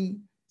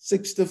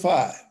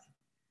 1865.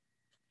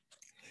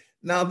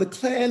 Now, the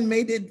Klan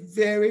made it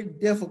very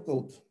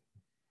difficult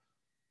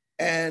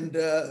and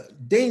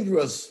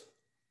dangerous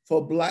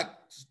for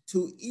Blacks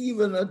to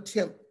even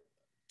attempt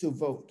to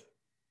vote.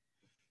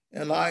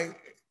 And I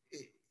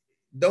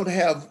don't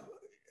have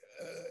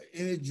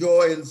any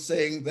joy in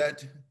saying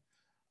that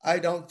I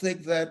don't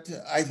think that,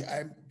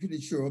 I'm pretty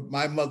sure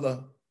my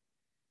mother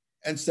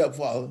and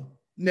stepfather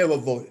never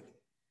voted.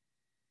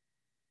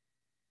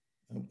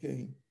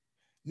 Okay,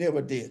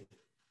 never did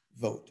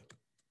vote.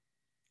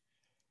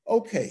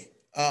 Okay,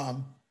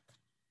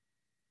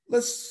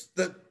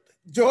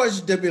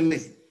 George W.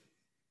 Lee,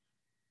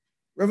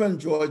 Reverend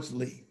George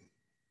Lee,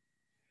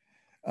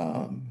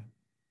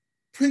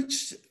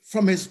 preached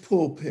from his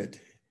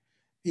pulpit.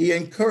 He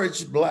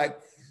encouraged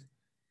Blacks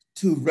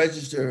to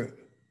register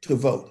to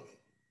vote,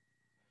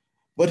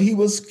 but he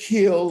was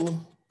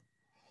killed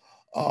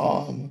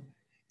on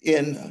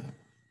May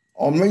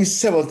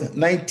 7th,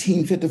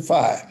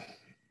 1955,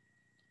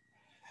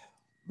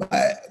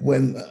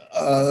 when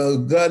a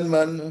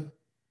gunman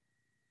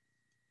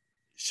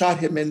shot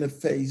him in the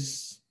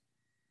face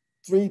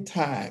 3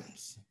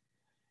 times,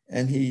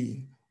 and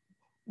he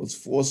was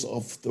forced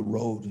off the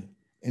road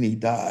and he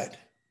died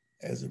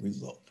as a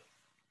result.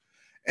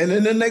 And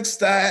in the next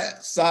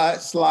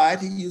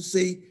slide, you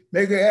see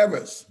Medgar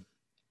Evers,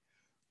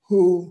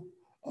 who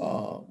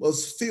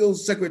was field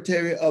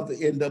secretary of the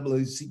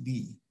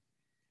NAACP.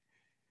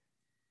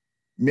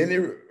 Many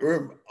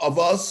of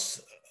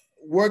us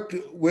worked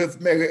with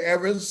Medgar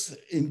Evers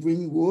in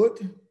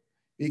Greenwood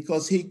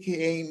because he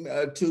came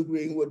to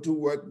Greenwood to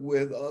work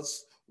with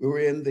us. We were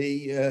in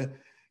the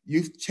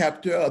youth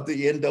chapter of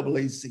the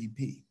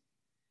NAACP.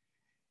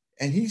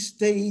 And he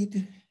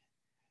stayed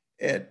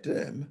at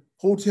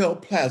Hotel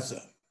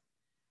Plaza.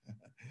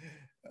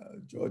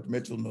 George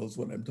Mitchell knows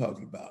what I'm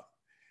talking about,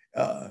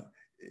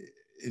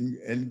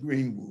 in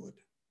Greenwood.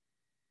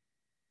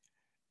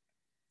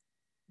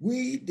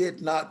 We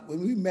did not,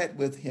 when we met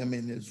with him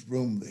in his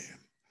room there,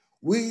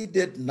 we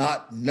did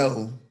not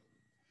know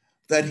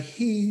that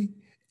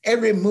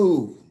every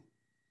move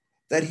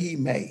that he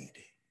made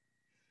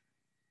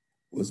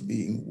was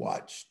being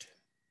watched.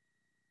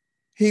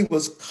 He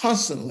was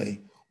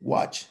constantly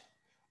watched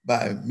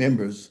by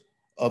members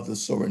of the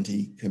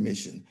Sovereignty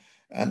Commission.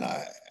 And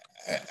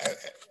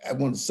I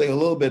want to say a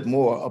little bit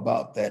more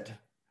about that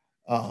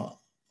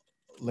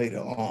later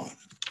on.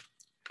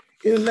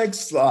 In the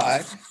next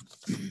slide,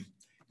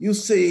 you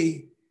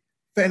see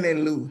Fannie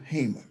Lou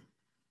Hamer.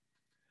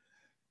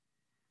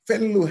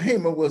 Fannie Lou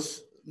Hamer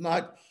was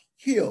not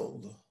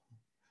killed.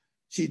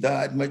 She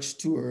died much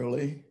too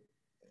early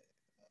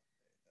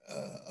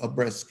of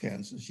breast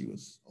cancer. She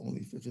was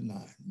only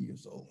 59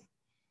 years old.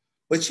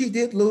 But she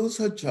did lose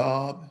her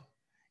job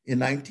in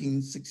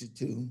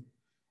 1962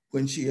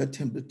 when she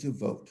attempted to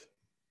vote.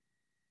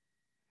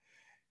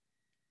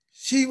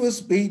 She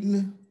was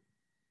beaten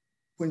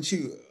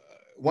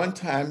one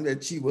time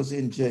that she was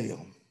in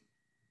jail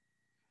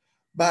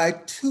by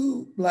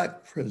 2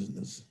 Black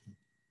prisoners,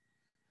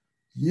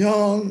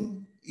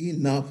 young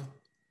enough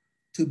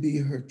to be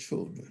her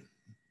children.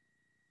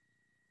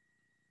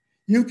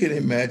 You can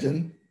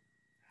imagine,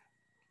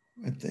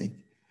 I think,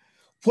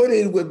 what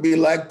it would be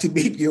like to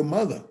beat your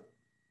mother.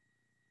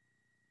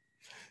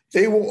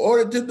 They were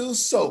ordered to do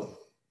so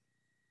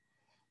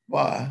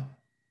by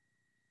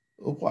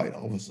the white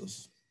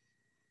officers.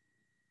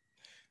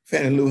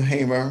 Fannie Lou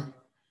Hamer,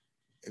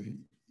 if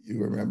you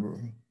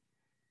remember,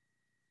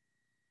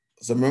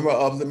 was a member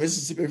of the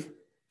Mississippi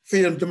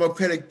Freedom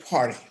Democratic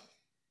Party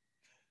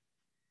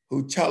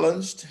who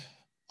challenged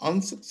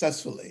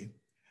unsuccessfully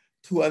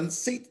to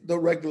unseat the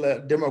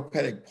regular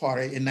Democratic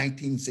Party in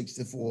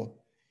 1964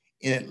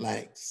 in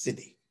Atlantic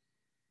City.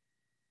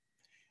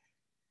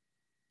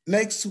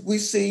 Next, we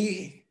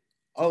see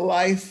a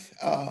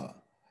life-size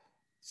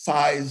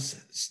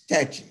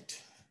statue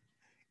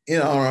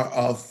in honor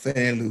of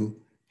Fannie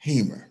Lou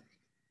Hamer.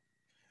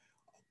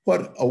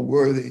 What a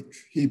worthy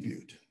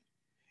tribute.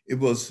 It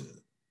was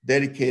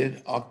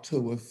dedicated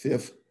October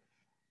 5th,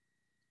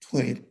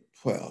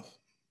 2012.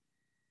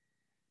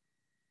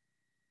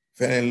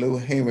 Fannie Lou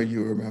Hamer,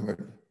 you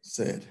remember,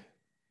 said,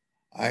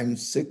 "I'm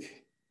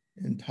sick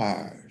and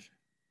tired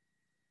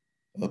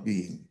of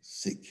being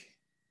sick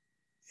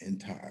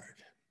and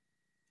tired."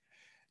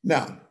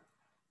 Now,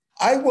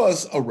 I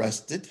was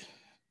arrested,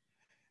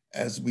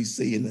 as we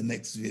see in the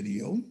next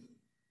video,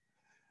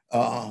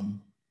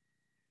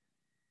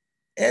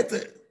 at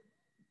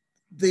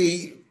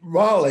the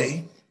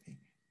rally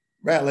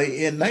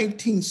in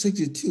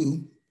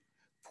 1962,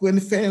 when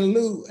Fannie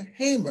Lou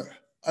Hamer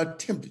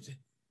attempted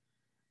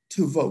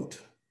to vote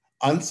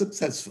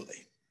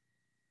unsuccessfully.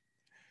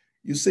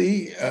 You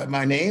see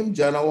my name,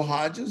 John O.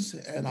 Hodges,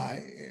 and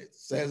it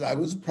says I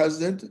was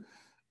president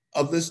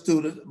of the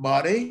student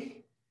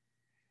body.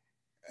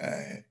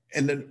 And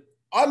then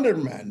under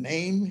my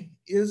name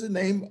is the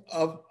name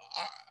of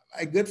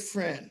my good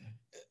friend,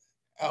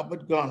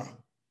 Albert Garner,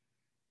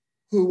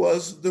 who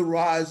was the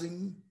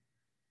rising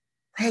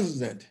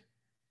president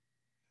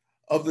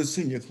of the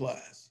senior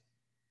class.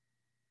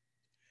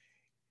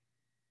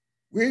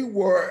 We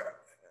were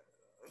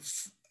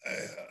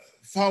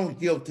found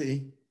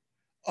guilty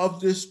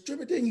of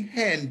distributing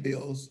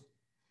handbills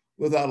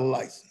without a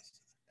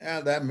license.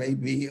 Now that may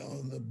be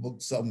on the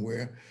book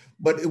somewhere,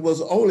 but it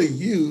was only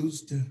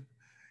used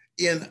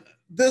in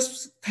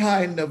this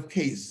kind of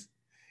case.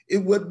 It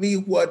would be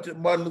what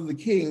Martin Luther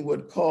King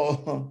would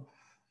call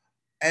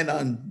an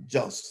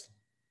unjust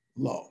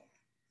law.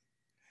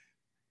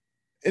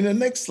 In the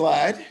next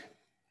slide,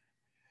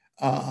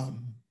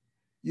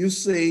 you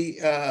see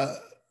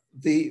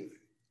the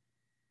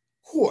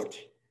court.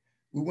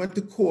 We went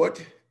to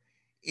court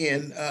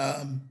in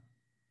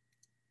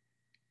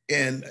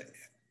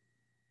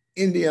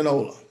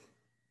Indianola,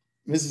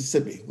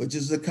 Mississippi, which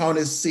is the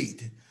county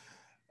seat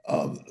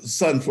of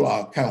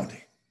Sunflower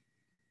County.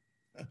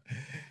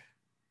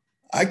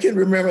 I can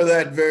remember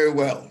that very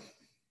well.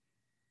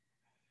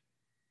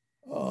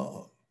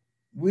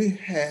 We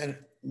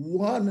had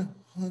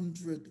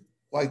 100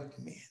 white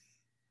men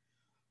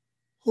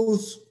who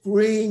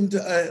screamed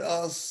at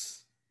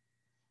us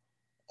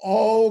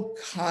all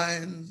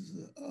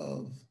kinds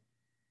of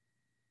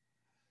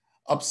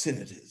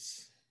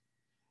obscenities.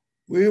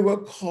 We were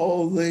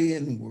called the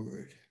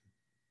N-word.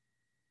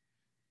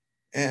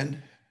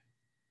 And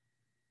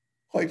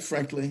quite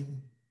frankly,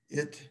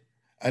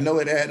 I know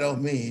it had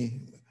on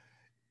me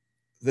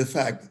the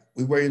fact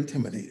we were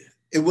intimidated.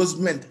 It was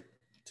meant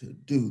to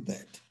do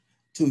that,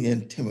 to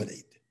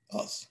intimidate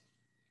us.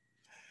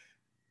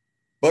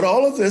 But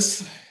all of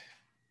this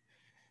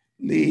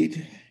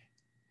lead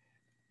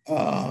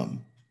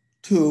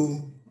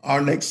to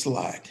our next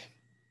slide.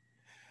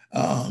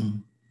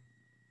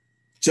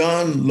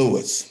 John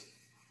Lewis,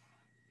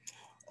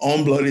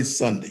 on Bloody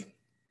Sunday.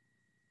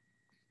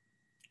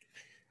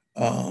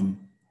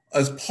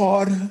 As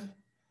part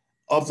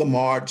of the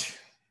march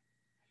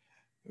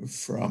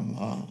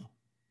from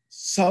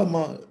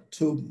Selma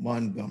to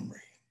Montgomery,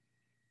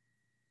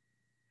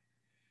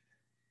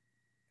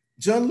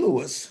 John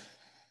Lewis,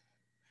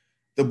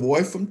 the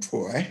boy from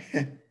Troy,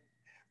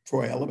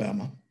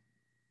 Alabama,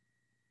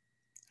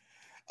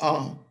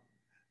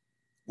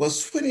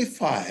 was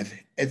 25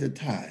 at the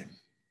time.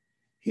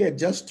 He had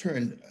just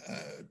turned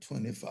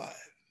 25.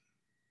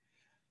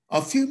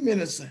 A few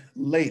minutes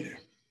later,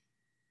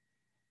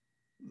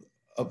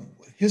 of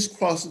his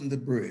crossing the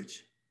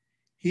bridge,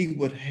 he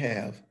would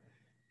have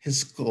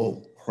his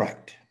skull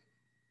cracked.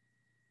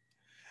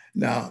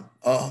 Now,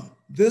 all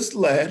of this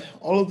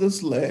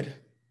led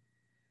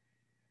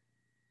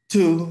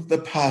to the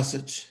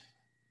passage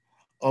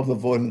of the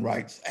Voting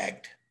Rights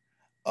Act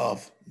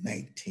of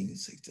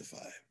 1965,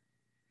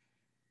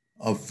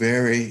 a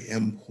very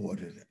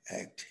important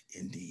act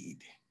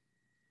indeed.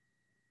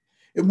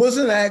 It was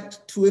an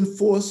act to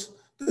enforce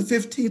the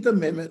 15th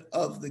Amendment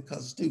of the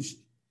Constitution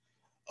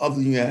of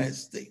the United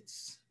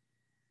States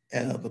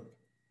and other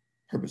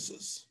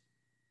purposes.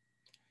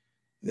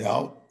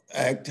 The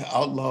act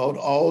outlawed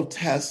all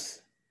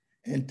tasks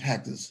and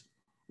taxes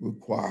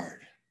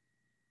required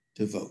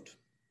to vote.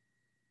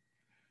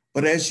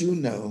 But as you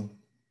know,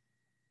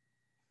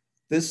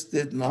 this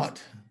did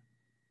not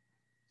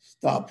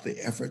stop the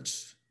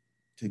efforts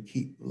to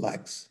keep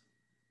Blacks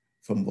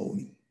from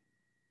voting.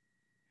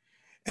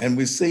 And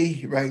we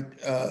see right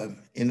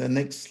in the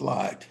next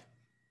slide,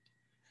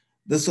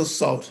 this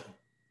assault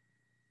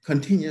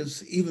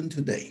continues even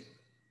today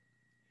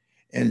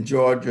in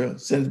Georgia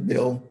Senate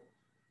Bill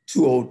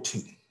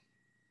 202,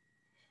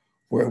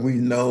 where we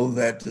know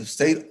that the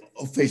state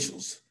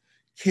officials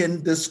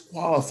can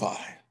disqualify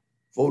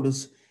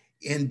voters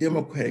in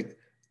Democratic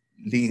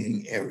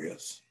leaning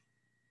areas.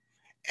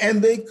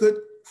 And they could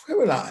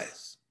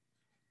criminalize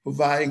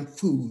providing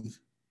food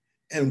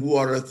and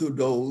water through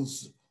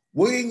those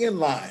waiting in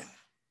line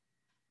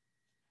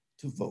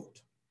to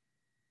vote.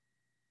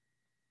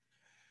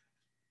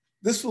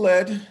 This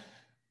led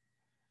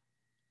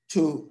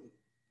to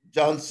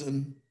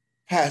Johnson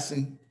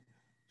passing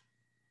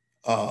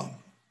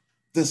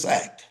this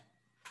act,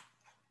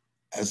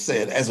 as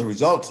said, as a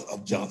result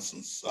of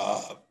Johnson's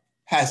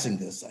passing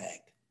this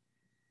act.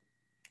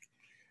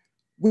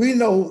 We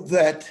know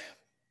that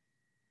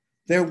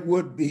there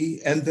would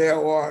be, and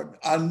there are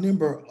a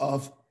number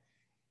of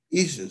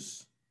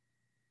issues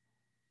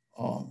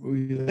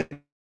related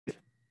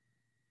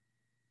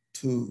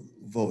to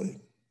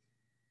voting,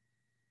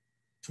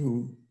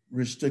 to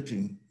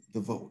restricting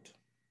the vote.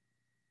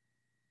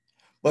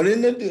 But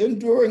in the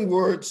enduring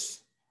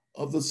words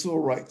of the civil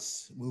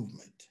rights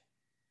movement,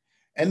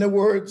 and the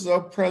words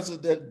of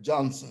President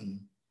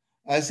Johnson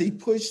as he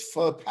pushed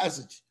for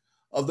passage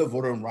of the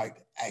Voting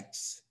Rights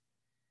Acts,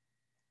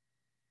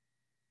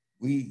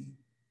 we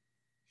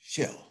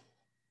shall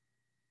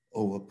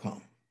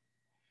overcome.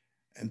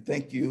 And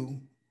thank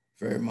you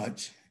very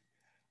much.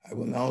 I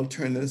will now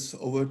turn this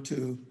over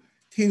to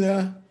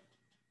Tina,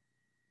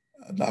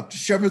 Dr.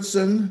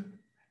 Shepherdson,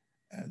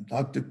 and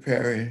Dr.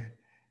 Perry,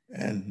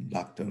 and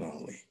Dr.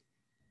 Nolly.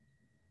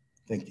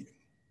 Thank you.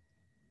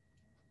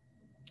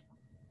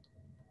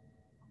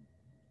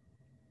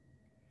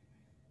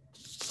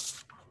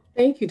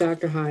 Thank you,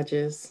 Dr.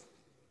 Hodges.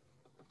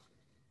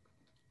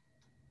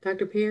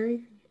 Dr.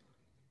 Perry?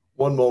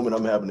 One moment,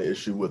 I'm having an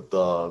issue with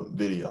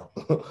video.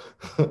 No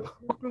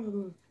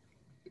problem.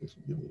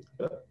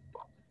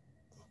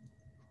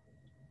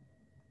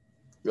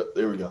 Yeah,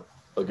 there we go.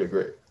 Okay,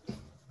 great.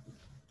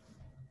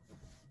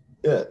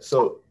 Yeah,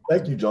 so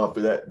thank you, John, for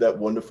that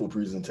wonderful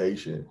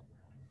presentation.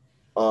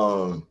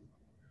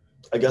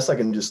 I guess I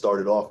can just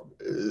start it off.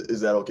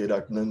 Is that okay,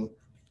 Dr. Lindley?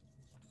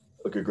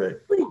 Okay, great.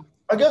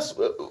 I guess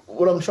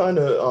what I'm trying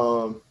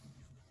to,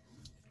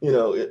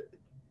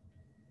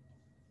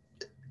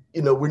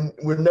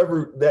 we're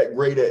never that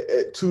great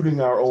at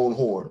tooting our own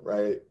horn,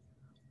 right?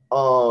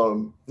 I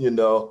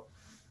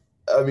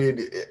mean,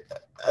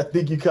 I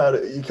think you kind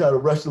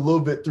of rushed a little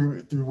bit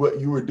through what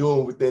you were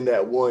doing within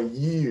that 1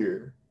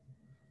 year.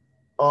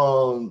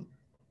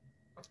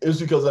 It's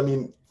because, I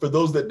mean, for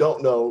those that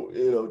don't know,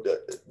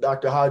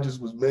 Dr. Hodges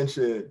was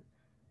mentioned.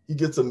 He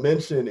gets a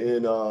mention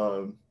in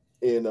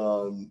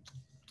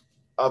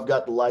I've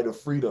Got the Light of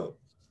Freedom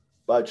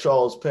by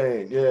Charles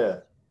Payne.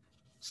 Yeah.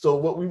 So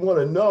what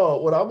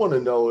I want to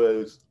know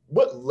is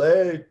what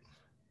led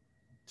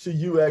to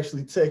you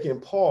actually taking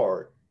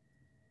part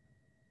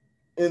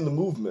in the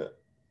movement,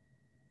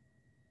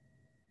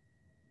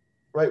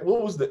 right?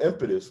 What was the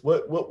impetus?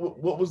 What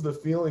was the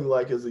feeling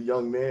like as a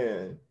young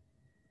man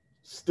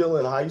still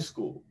in high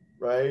school,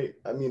 right?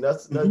 I mean,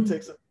 that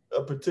takes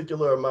a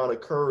particular amount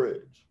of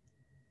courage,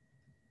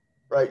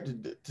 right,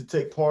 to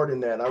take part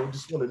in that. I would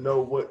just want to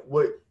know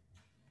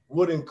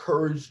what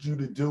encouraged you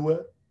to do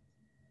it.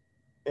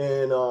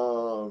 And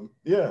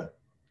yeah.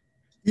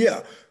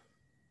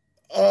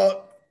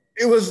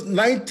 It was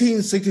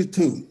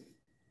 1962.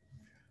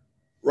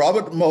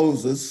 Robert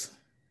Moses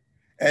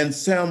and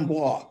Sam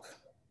Block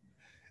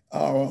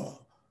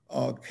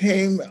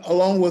came,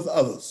 along with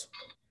others,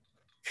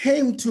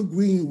 came to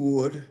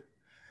Greenwood,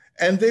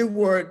 and they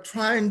were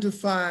trying to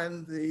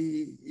find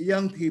the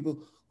young people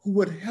who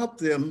would help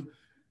them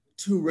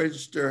to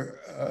register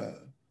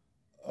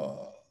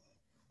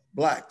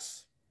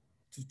Blacks,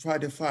 to try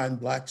to find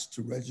Blacks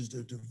to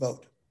register to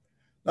vote,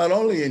 not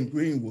only in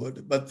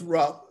Greenwood, but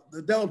throughout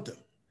the Delta.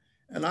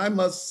 And I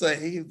must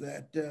say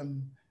that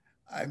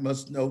I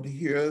must note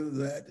here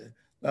that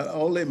not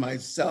only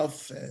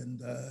myself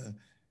and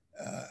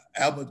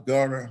Albert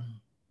Garner,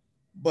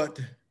 but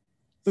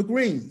the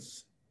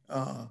Greens,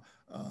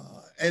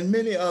 and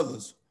many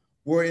others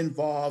were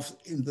involved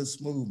in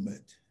this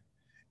movement.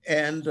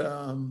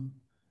 And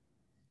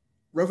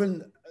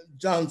Reverend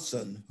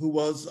Johnson, who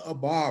was a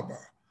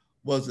barber,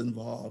 was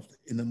involved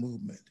in the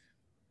movement.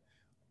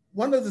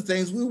 One of the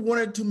things we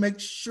wanted to make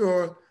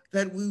sure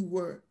that we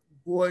were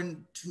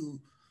going to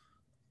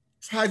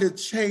try to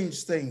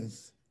change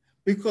things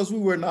because we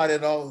were not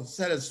at all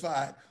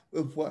satisfied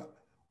with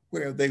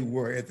where they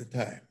were at the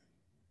time.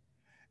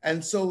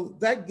 And so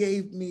that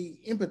gave me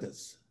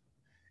impetus.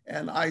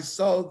 And I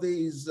saw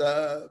these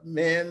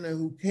men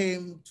who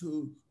came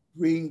to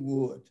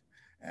Greenwood,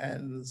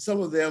 and some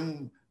of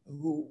them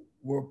who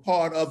were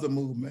part of the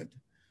movement.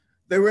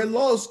 They were in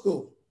law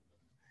school.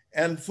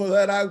 And for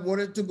that, I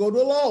wanted to go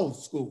to law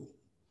school.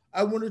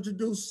 I wanted to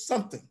do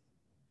something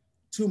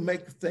to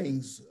make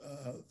things,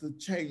 to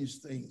change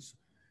things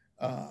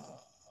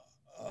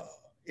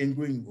in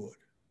Greenwood.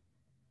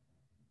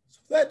 So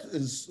that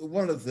is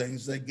one of the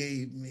things that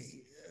gave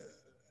me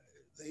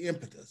the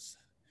impetus.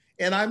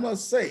 And I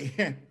must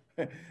say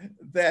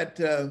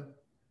that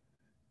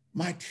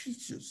my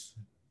teachers,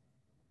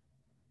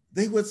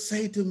 they would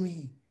say to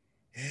me,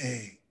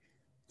 hey,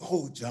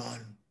 go,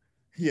 John,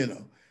 you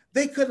know.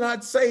 They could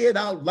not say it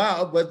out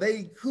loud, but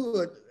they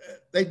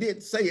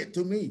did say it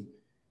to me.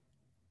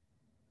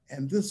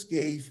 And this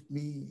gave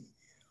me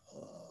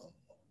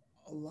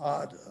a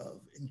lot of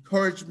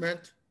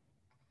encouragement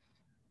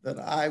that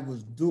I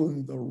was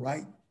doing the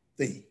right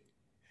thing.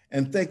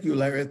 And thank you,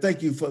 Larry.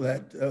 Thank you for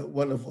that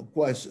wonderful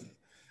question.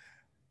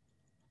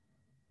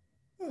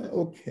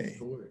 Okay.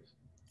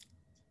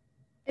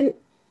 And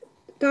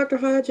Dr.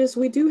 Hodges,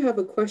 we do have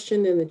a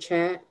question in the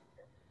chat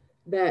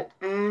that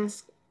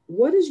asks,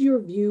 what is your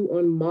view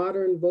on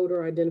modern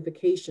voter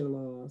identification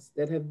laws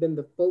that have been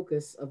the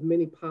focus of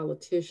many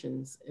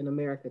politicians in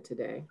America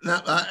today?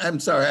 Now, I'm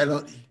sorry,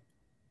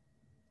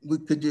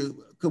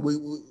 could we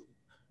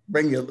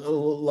bring you a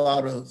little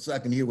louder so I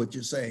can hear what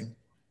you're saying?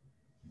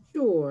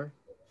 Sure.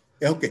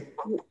 Okay.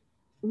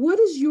 What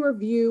is your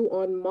view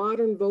on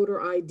modern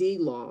voter ID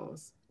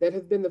laws that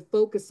have been the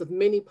focus of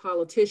many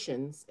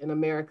politicians in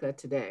America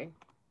today?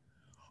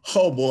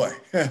 Oh boy.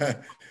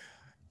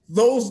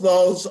 Those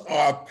laws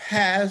are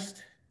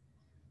passed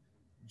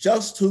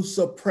just to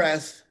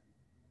suppress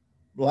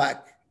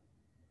Black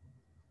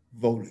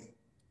voting,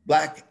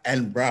 Black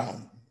and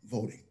brown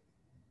voting.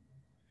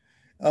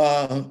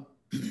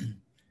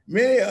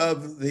 Many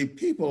of the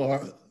people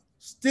are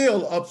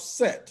still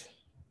upset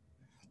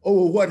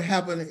over what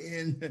happened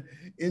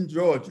in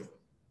Georgia.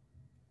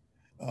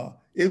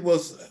 It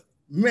was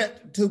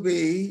meant to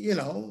be, you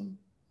know,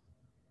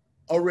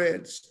 a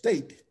red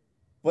state,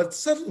 but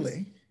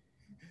suddenly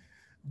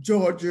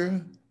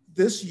Georgia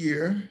this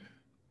year,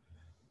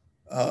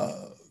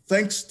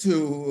 thanks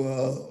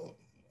to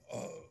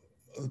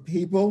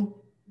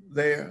people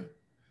there,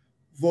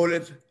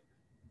 voted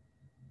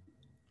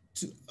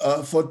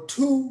for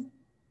 2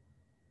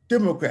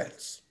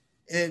 Democrats,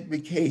 and it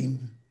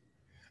became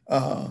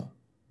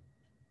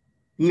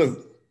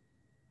blue.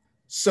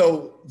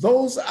 So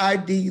those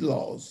ID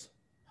laws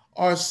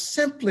are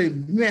simply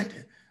meant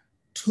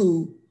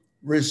to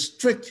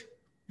restrict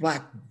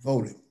Black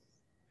voting.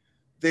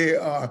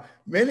 There are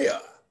many,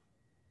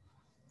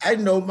 I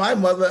know my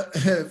mother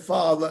and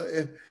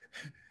father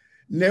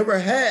never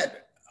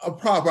had a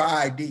proper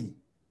ID.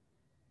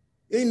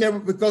 They never,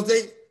 because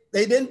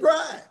they didn't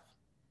drive.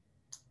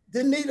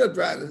 Didn't need a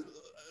driver's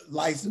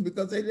license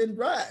because they didn't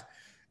drive.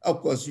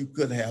 Of course, you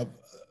could have,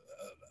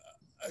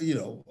 you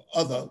know,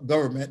 other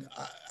government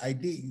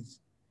IDs,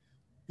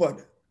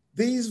 but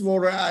these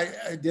voter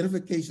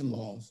identification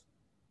laws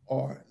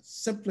are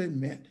simply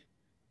meant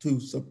to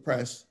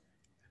suppress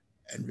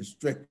and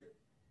restrict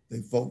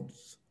the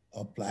votes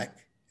of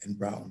Black and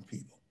brown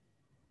people.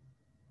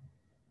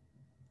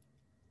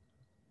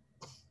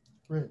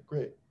 Great,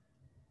 great.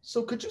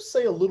 So could you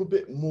say a little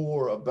bit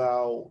more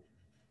about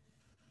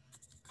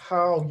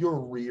how your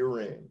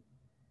rearing,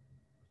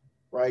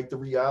 right, the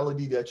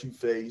reality that you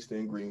faced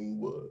in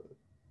Greenwood,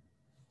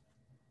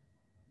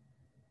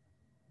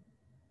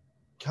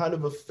 kind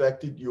of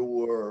affected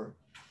your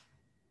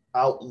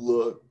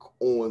outlook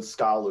on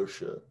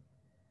scholarship,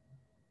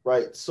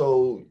 right?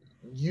 So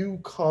you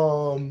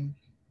come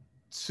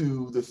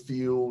to the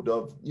field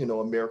of, you know,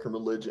 American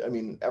religion, I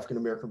mean,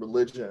 African-American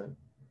religion,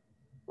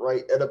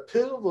 right, at a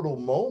pivotal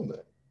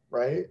moment,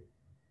 right?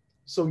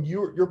 So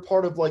you're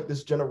part of like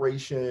this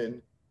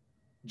generation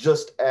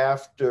just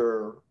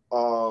after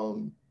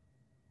your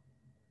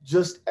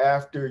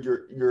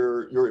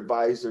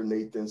advisor,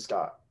 Nathan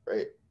Scott,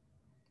 right?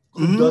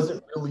 Who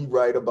doesn't really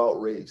write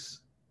about race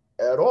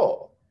at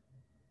all.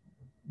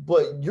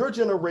 But your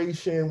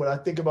generation, when I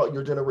think about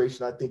your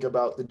generation, I think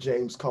about the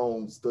James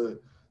Combs,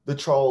 the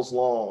Charles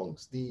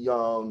Longs, the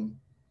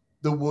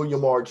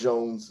William R.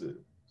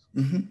 Joneses,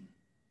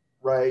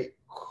 right?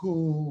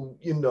 Who,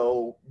 you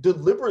know,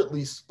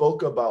 deliberately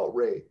spoke about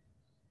race.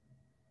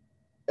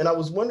 And I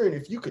was wondering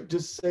if you could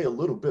just say a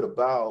little bit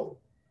about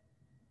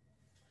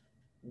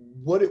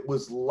what it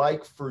was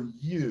like for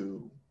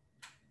you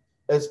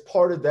as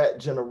part of that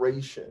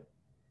generation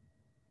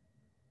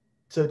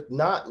to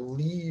not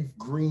leave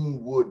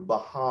Greenwood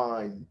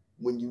behind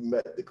when you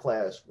met the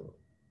classroom?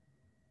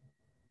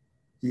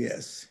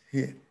 Yes.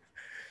 Yeah.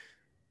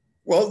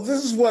 Well,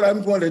 this is what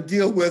I'm going to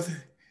deal with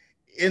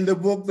in the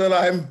book that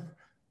I'm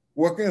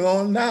working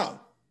on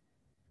now.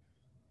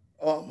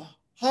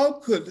 How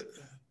could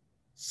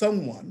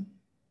someone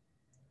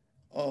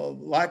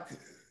like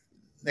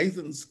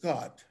Nathan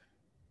Scott,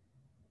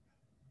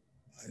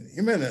 an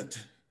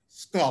eminent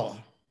scholar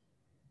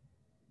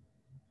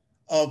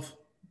of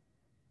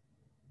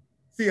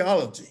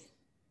theology,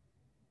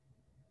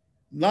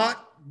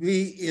 not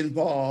be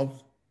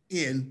involved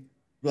in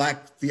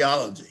Black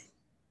theology?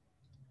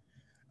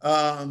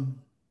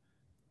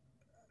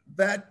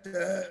 That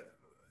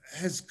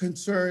has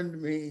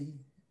concerned me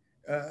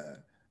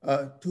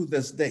to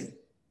this day.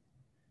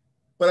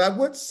 But I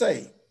would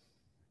say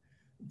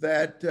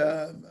that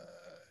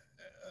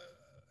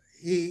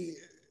he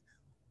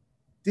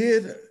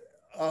did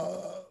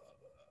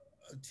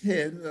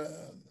attend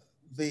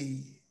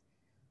the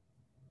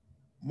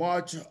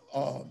march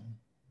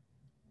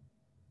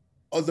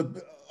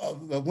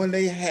when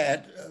they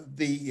had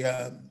the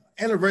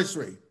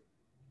anniversary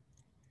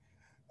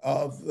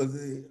of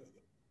the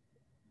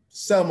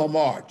Selma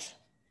March.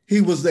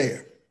 He was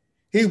there.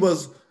 He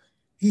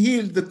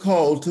heeded the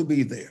call to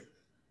be there.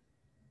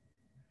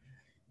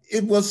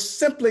 It was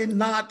simply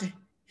not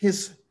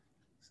his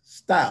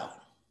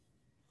style.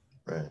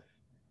 Right.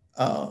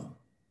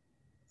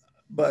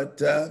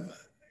 But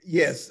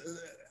yes,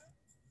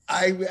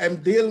 I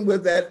am dealing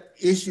with that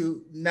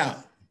issue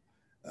now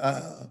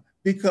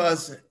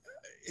because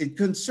it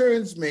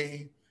concerns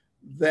me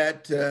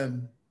that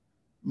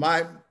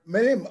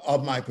many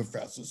of my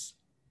professors,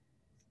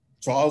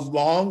 Charles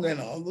Long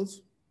and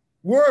others,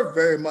 were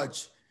very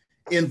much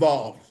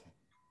involved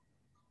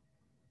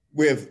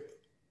with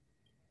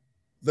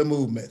the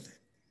movement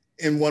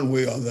in one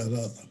way or the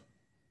other.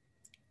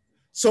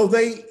 So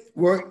they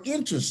were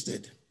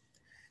interested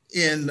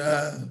in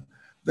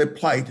the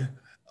plight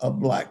of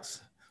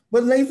Blacks.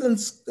 But Nathan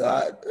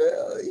Scott,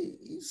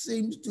 he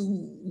seems to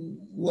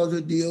want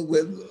to deal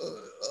with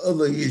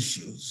other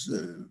issues.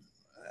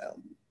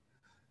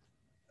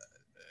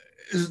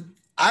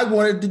 I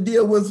wanted to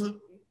deal with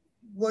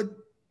what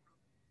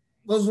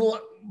was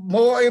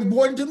more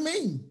important to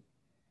me.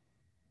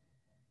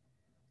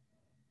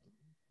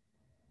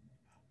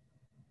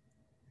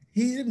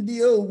 He didn't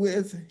deal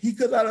with, he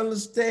could not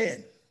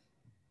understand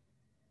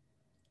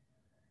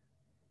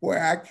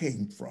where I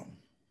came from.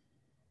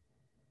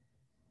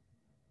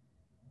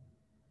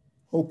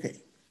 Okay.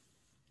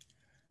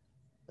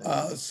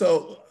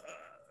 So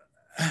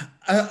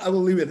I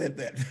will leave it at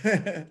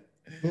that.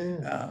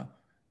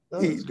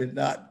 He did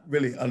not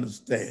really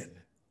understand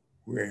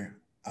where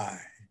I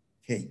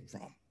came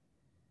from.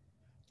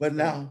 But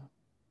now,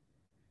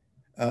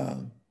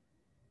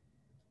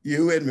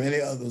 you and many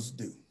others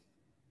do.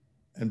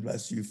 And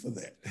bless you for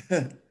that.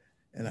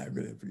 And I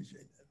really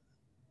appreciate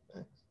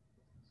that.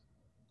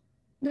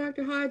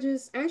 Dr.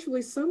 Hodges,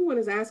 actually, someone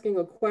is asking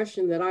a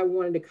question that I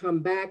wanted to come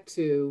back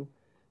to,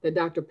 the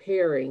Dr.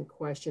 Perry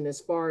question,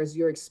 as far as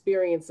your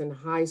experience in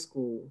high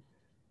school.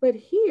 But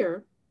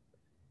here,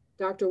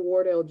 Dr.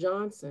 Wardell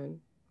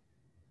Johnson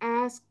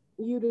asked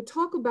you to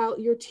talk about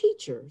your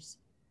teachers,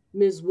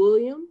 Ms.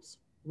 Williams,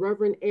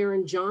 Reverend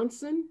Aaron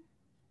Johnson,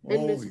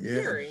 and Ms.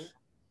 Perry,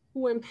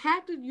 who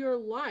impacted your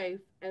life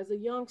as a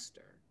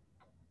youngster.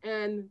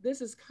 And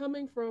this is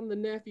coming from the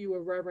nephew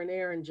of Reverend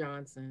Aaron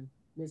Johnson,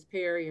 Ms.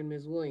 Perry and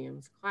Ms.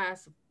 Williams,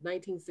 class of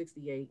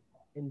 1968,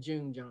 and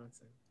June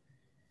Johnson.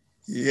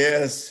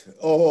 Yes.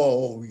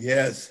 Oh,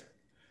 yes.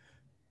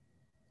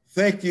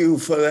 Thank you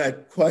for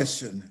that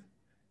question.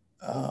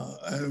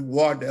 And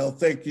Wardell,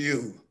 thank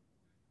you.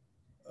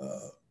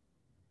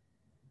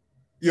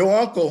 Your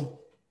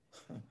uncle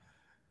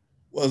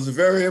was a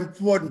very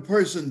important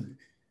person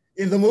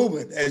in the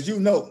movement, as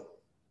you know.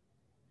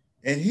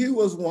 And he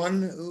was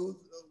one who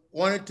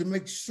wanted to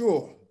make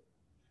sure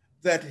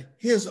that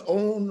his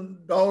own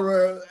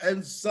daughter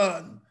and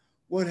son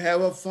would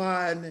have a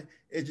fine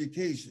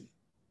education.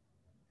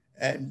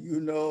 And you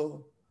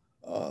know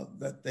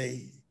that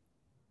they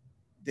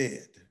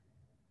did.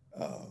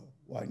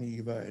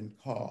 Juanita and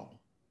Carl,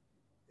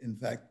 in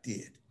fact,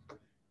 did.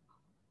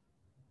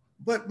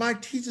 But my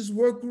teachers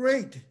were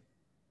great.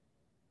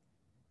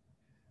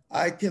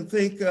 I can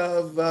think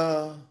of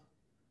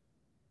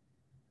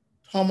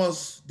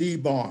Thomas D.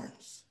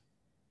 Barnes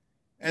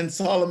and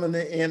Solomon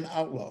N.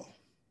 Outlaw,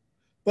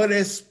 but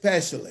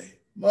especially,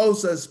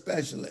 most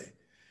especially,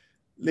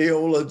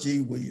 Leola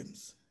G.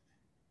 Williams.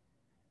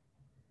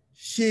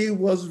 She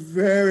was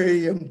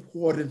very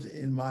important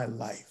in my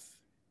life,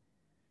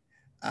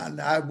 and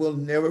I will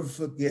never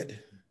forget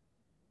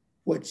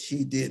what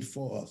she did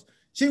for us.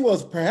 She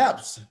was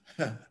perhaps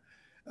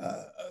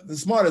the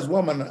smartest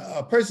woman,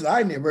 a person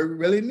I never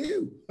really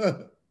knew.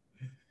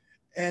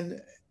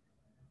 And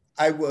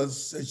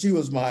she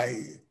was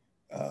my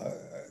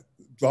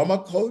drama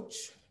coach,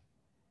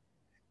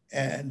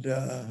 and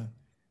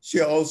She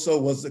also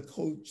was the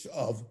coach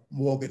of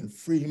Morgan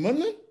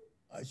Freeman,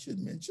 I should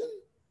mention,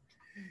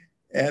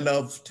 and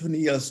of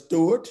Tania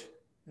Stewart,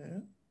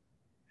 yeah,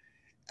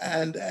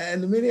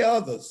 and many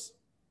others.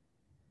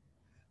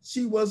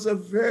 She was a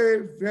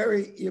very,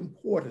 very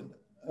important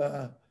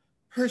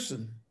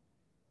person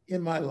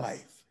in my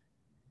life.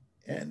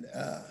 And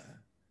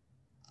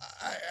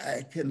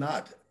I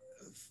cannot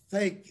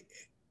thank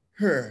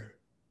her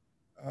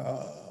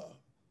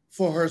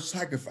for her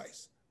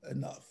sacrifice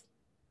enough.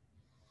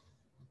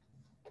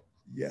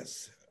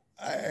 Yes,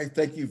 I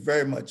thank you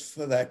very much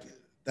for that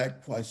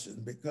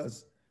question,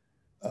 because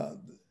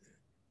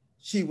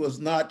she was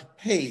not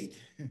paid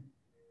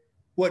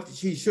what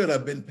she should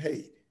have been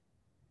paid.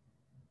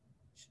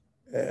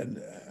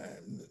 And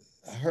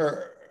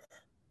her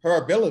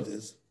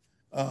abilities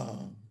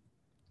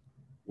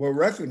were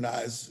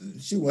recognized.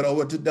 She went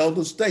over to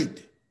Delta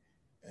State,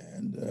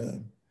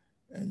 and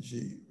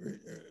she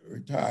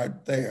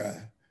retired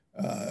there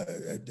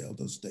at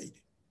Delta State.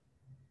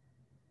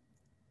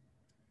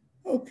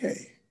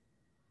 Okay.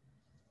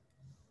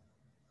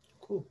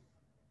 Cool.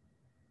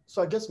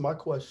 So I guess my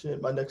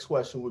next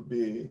question would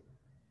be,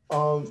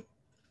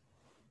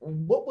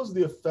 what was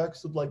the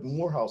effects of like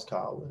Morehouse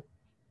College,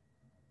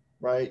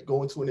 right?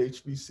 Going to an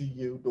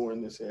HBCU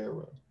during this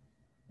era.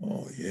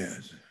 Oh,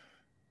 yes.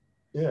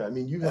 Yeah, I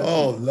mean, you have.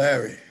 Oh,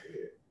 Larry.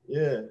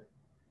 Yeah.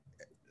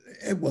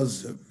 It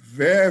was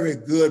very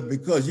good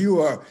because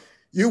you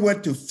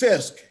went to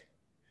Fisk.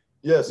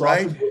 Yes,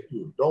 right? I'll forgive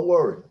you. Don't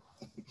worry.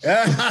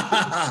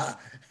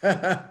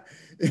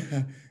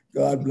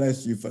 God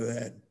bless you for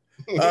that.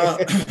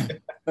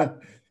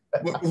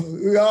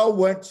 We all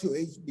went to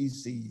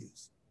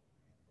HBCUs,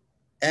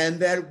 and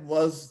that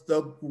was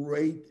the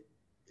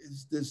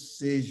greatest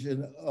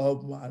decision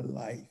of my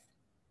life,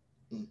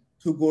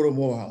 to go to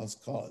Morehouse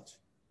College.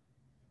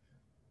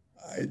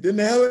 I didn't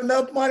have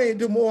enough money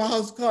to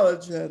Morehouse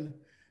College,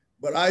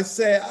 but I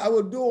said I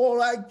would do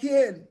all I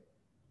can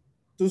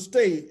to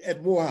stay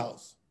at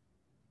Morehouse.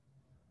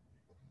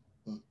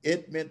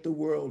 It meant the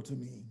world to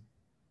me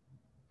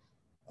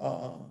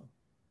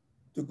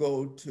to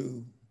go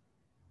to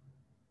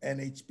an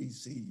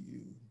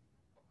HBCU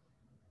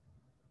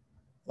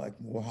like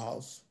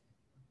Morehouse,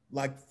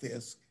 like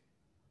Fisk,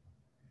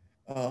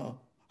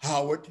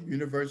 Howard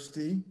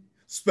University,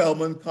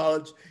 Spelman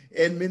College,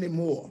 and many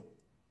more,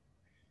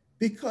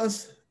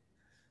 because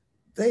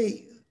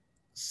they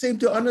seem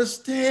to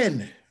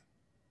understand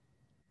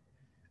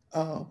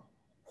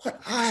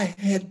what I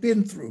had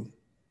been through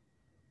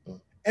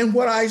and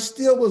what I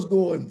still was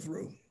going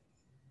through.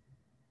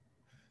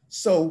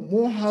 So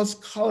Morehouse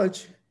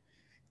College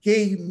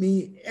gave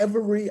me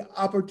every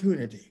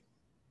opportunity,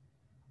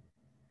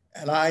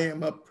 and I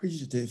am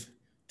appreciative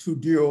to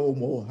dear old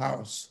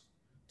Morehouse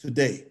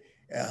today,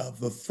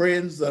 the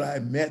friends that I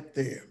met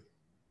there.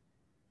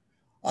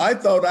 I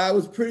thought I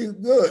was pretty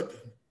good,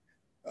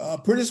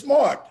 pretty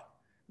smart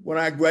when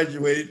I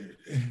graduated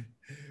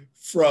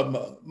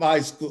from my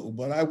school.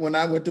 But when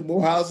I went to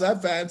Morehouse, I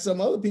found some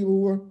other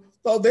people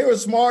thought they were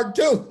smart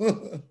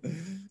too.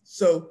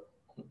 So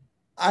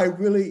I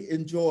really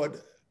enjoyed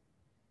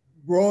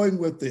growing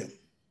with them,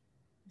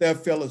 their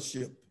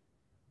fellowship,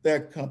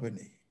 their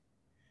company.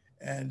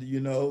 And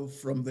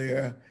from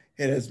there,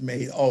 it has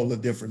made all the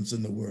difference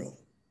in the world.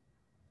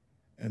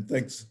 And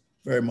thanks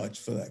very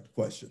much for that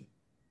question.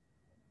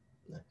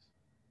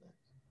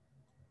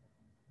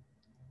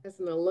 As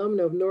an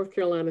alumna of North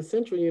Carolina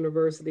Central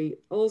University,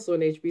 also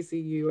an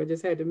HBCU, I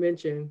just had to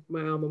mention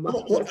my alma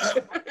mater.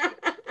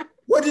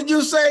 What did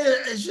you say,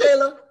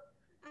 Shayla?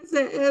 I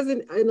said, as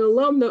an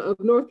alumna of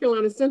North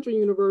Carolina Central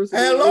University.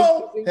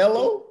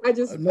 Hello. I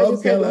just had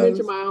to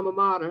mention my alma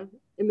mater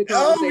in the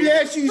conversation. Oh,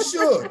 yes, you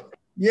should.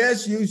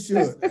 Yes, you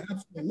should.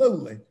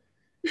 Absolutely.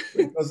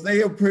 Because they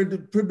have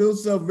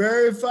produced a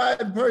very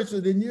fine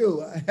person in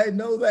you. I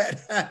know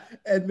that,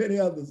 and many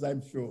others,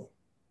 I'm sure.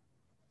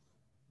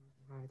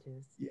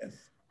 Hodges. Yes.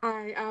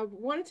 I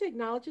wanted to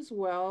acknowledge as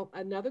well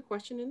another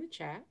question in the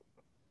chat.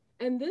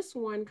 And this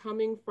one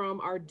coming from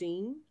our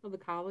Dean of the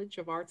College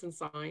of Arts and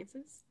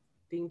Sciences,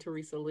 Dean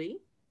Teresa Lee,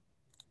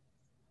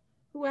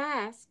 who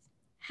asks,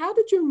 how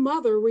did your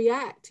mother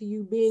react to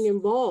you being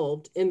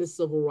involved in the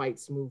civil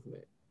rights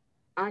movement?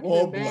 I can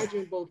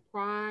imagine both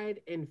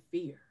pride and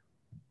fear.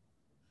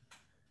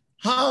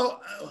 How?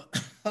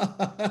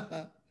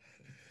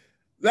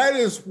 That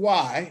is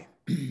why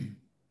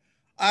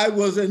I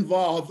was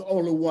involved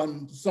only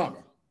one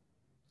summer,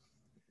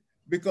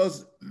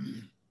 because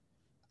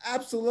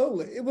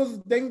absolutely, it was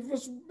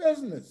dangerous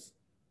business.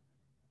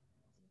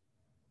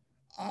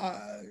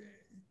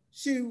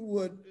 She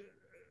would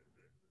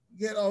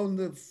get on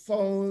the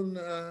phone.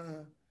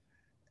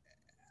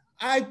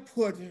 I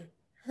put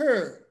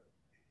her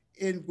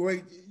in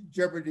great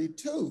jeopardy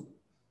too.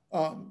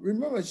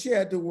 Remember, she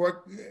had to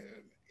work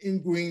in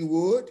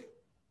Greenwood.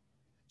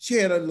 She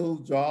had a little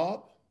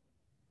job.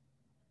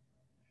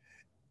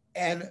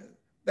 And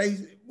they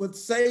would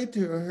say to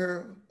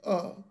her,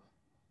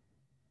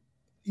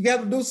 you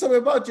got to do something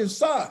about your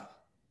son.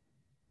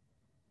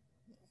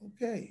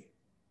 Okay.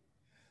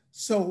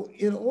 So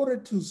in order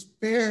to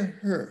spare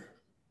her,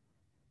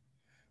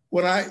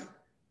 when I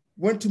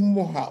went to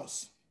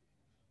Morehouse,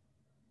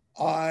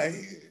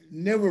 I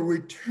never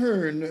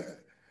returned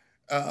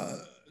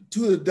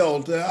to the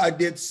Delta. I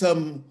did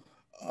some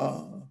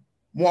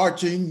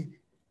marching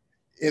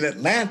in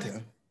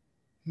Atlanta,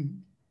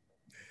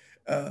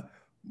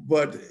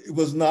 but it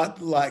was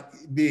not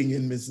like being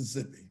in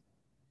Mississippi,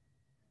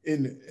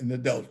 in the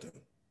Delta.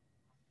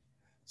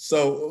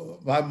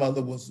 So my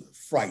mother was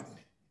frightened,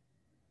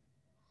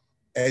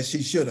 as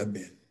she should have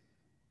been,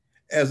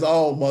 as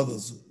all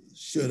mothers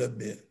should have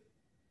been,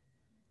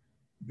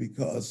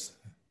 because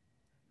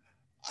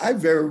I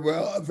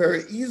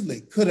very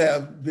easily could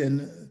have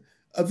been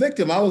a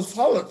victim. I was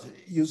followed,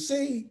 you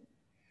see,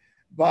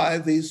 by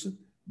these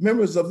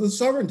members of the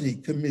Sovereignty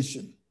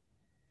Commission,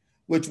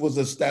 which was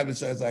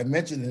established, as I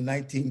mentioned, in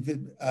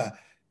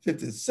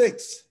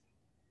 1956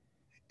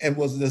 and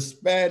was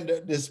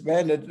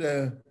disbanded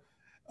in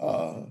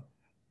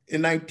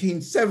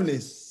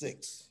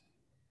 1976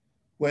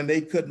 when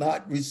they could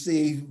not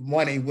receive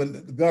money, when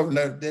the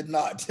governor did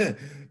not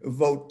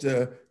vote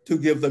to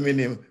give them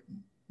any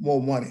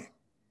more money.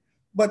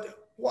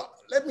 But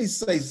let me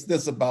say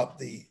this about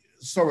the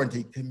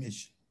Sovereignty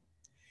Commission.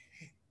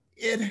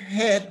 It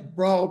had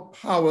broad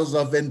powers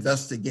of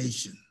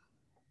investigation,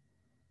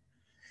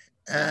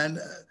 and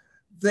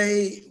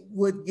they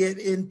would get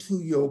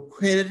into your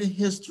credit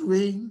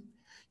history,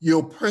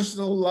 your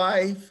personal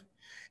life,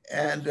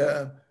 and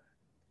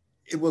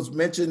it was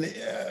mentioned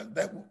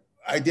that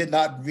I did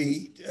not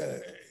read,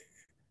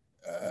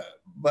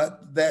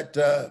 but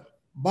that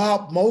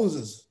Bob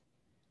Moses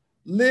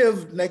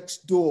lived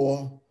next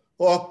door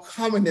for a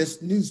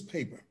communist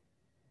newspaper.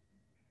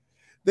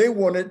 They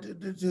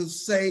wanted to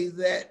say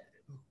that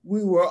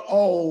we were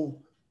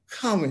all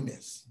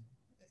communists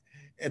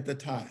at the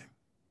time.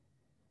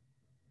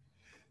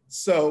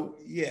 So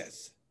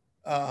yes,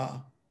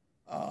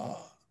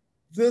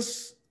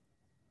 this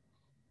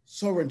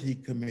Sovereignty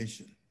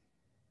Commission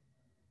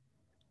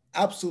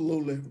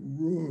absolutely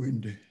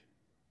ruined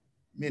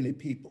many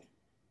people.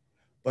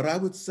 But I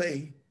would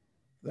say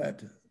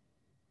that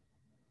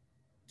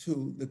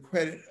to the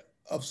credit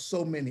of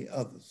so many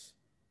others,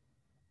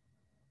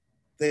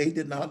 they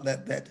did not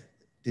let that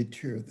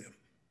deter them.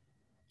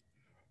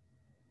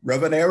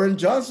 Reverend Aaron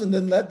Johnson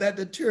didn't let that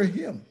deter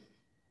him.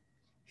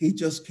 He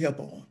just kept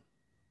on.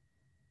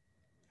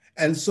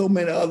 And so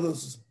many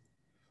others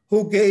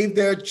who gave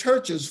their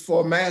churches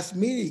for mass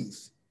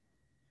meetings.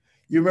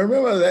 You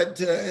remember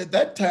that at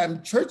that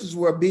time, churches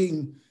were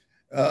being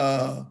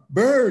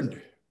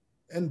burned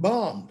and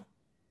bombed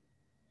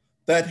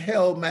that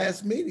held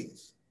mass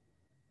meetings.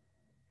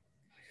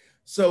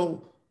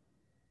 So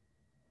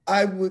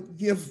I would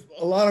give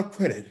a lot of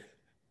credit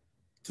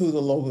to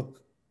the local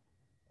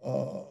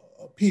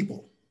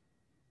people.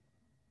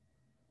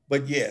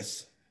 But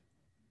yes,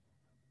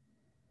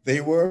 they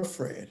were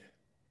afraid,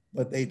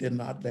 but they did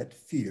not let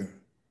fear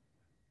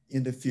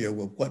interfere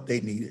with what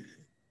they needed,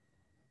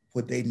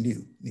 what they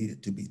knew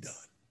needed to be done.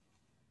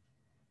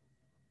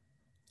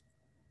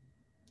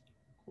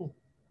 Cool.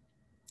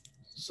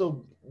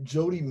 So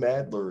Jody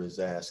Madler is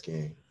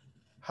asking,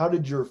 how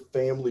did your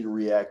family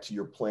react to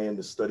your plan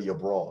to study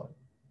abroad?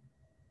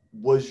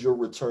 Was your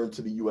return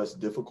to the US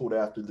difficult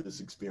after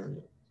this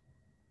experience?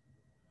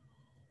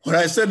 When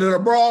I studied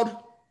abroad?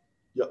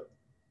 Yep.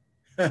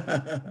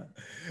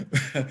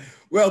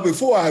 Well,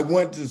 before I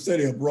went to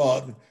study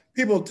abroad,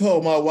 people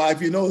told my wife,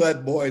 you know,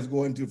 that boy is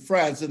going to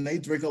France and they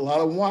drink a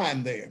lot of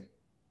wine there.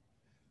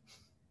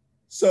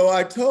 So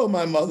I told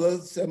my mother,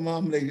 said,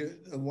 Mom, the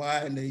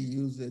wine, they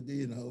use it,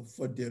 you know,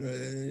 for dinner.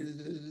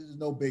 It's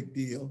no big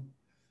deal.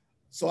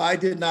 So I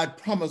did not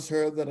promise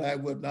her that I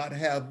would not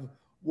have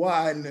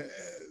wine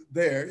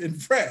there in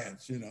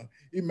France, you know.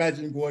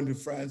 Imagine going to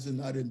France and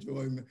not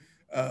enjoying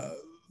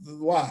the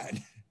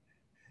wine.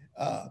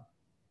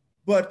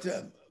 But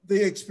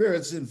the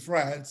experience in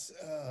France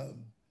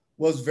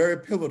was very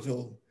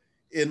pivotal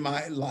in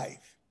my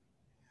life.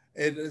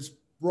 It has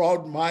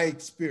broadened my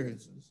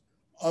experiences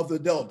of the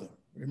Delta.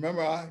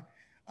 Remember,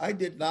 I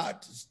did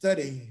not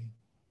study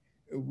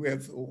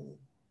with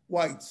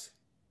whites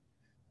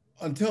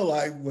until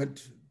I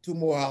went to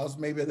Morehouse.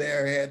 Maybe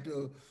there I had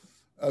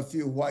a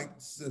few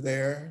whites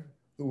there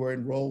who were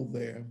enrolled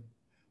there.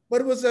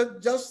 But it was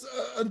just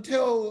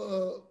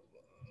until,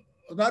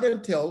 not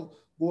until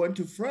going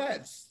to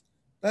France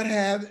that I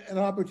had an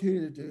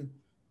opportunity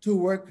to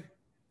work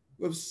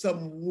with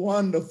some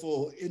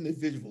wonderful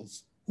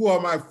individuals who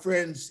are my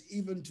friends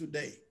even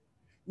today.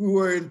 We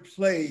were in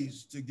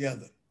plays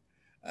together.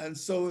 And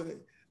so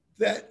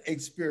that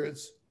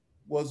experience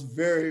was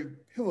very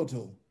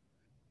pivotal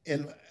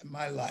in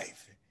my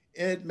life.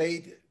 It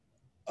made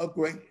a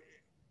great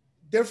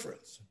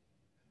difference.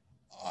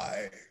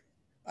 I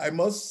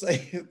must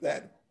say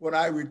that when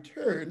I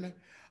returned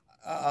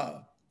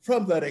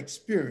from that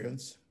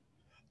experience,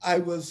 I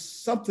was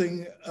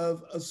something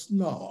of a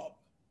snob.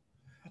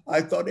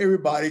 I thought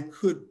everybody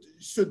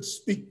should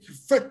speak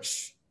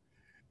French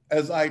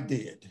as I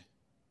did.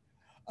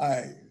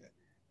 I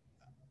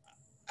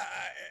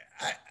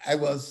I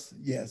was,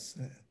 yes,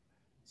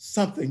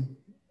 something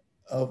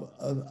of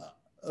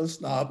a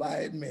snob, I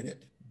admit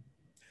it.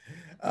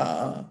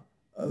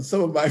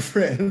 Some of my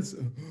friends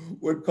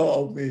would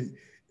call me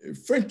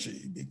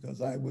Frenchy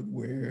because I would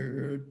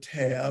wear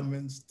tam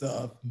and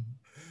stuff.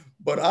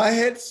 But I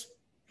had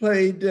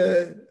paid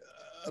a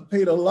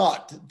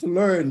lot to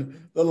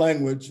learn the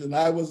language, and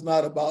I was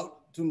not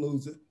about to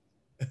lose it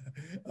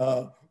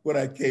when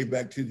I came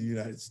back to the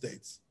United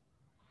States.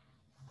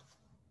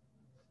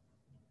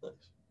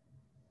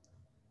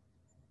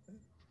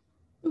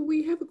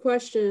 We have a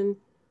question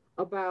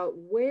about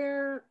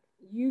where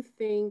you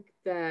think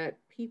that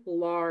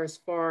people are as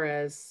far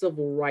as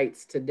civil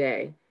rights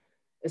today,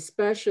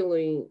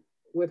 especially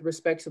with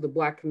respect to the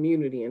Black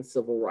community and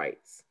civil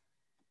rights.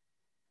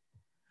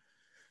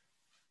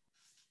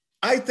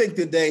 I think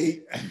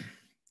today,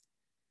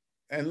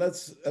 and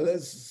let's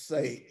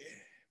say,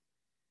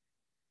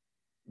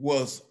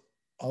 was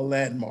a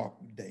landmark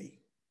day.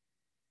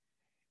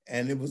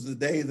 And it was the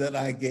day that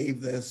I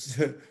gave this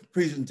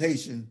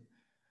presentation.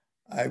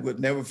 I would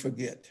never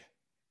forget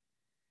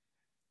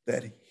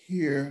that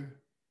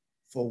here,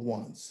 for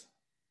once,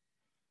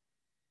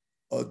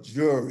 a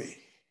jury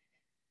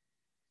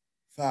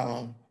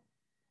found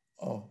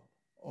a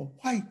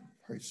white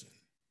person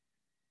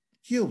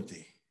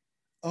guilty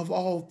of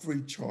all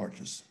three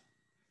charges.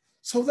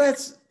 So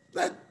that's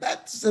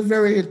a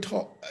very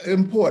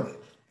important.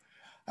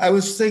 I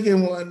was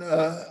thinking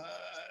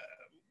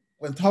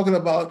when talking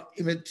about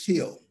Emmett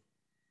Till,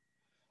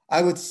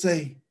 I would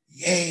say,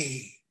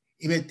 yay,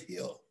 Emmett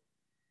Till.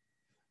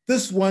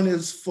 This one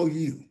is for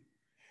you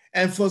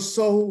and for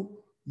so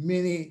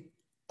many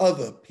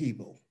other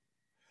people.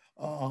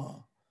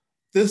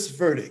 This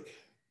verdict,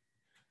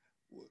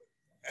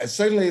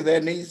 certainly there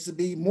needs to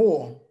be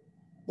more,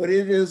 but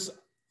it is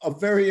a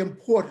very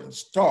important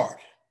start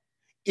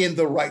in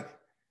the right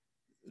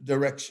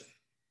direction.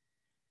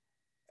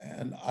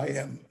 And I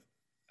am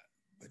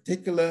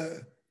particularly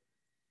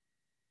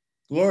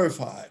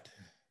glorified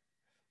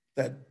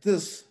that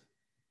this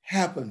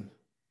happened,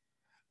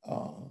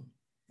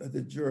 that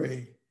the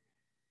jury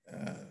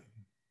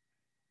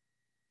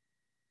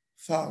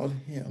found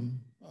him,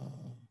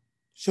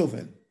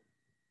 Chauvin,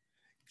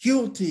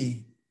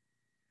 guilty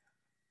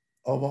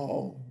of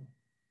all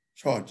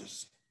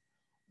charges.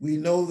 We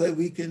know that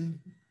we can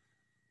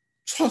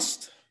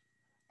trust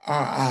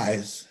our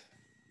eyes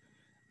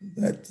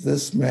that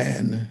this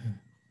man,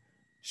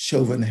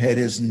 Chauvin, had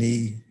his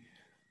knee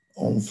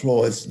on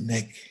Floyd's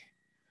neck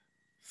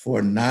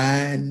for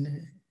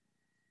 9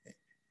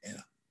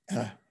 and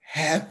a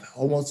half,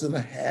 almost in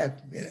a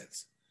half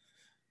minutes.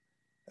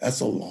 That's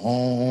a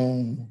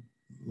long,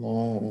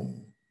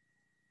 long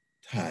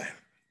time.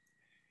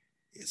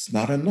 It's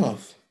not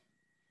enough,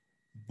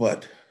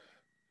 but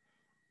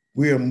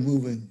we are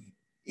moving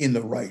in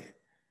the right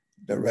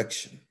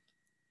direction.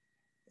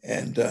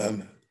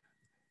 And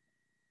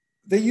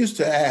they used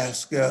to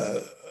ask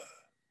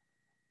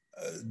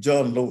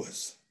John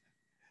Lewis,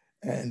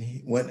 and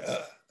he went,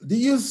 do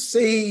you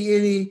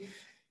see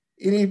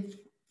any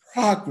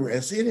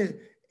progress in it?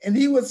 And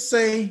he would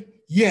say,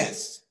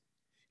 yes.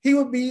 He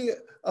would be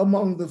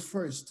among the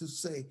first to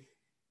say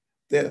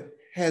there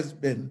has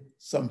been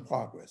some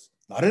progress.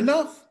 Not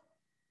enough.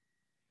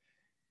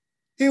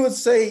 He would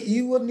say,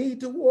 you will need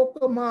to walk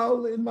a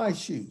mile in my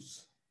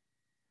shoes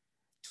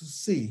to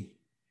see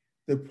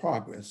the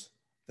progress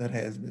that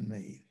has been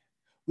made.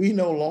 We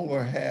no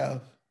longer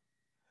have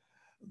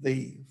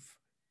the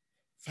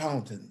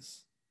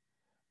fountains,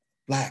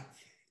 black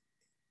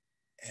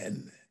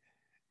and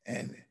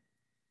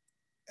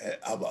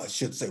I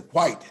should say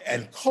white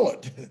and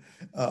colored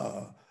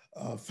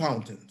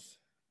fountains.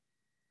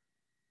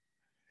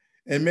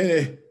 And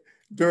many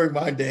during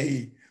my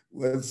day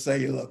would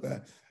say, look,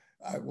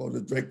 I want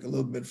to drink a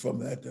little bit from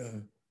that,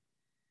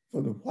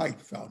 from the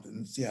white fountain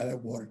and see how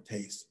that water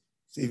tastes,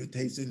 see if it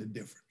tastes any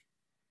different.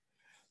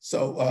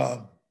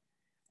 So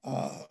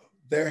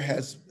there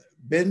has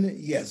been,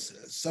 yes,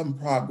 some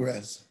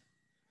progress,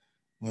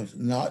 but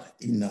not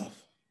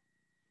enough.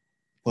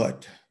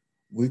 But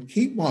we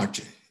keep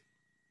marching.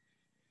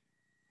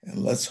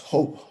 And let's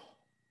hope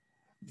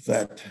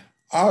that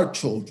our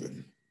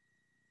children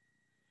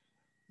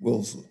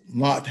will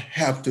not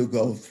have to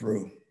go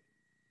through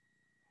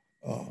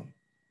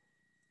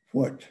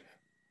what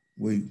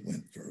we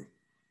went through.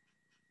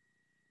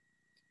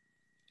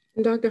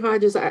 And Dr.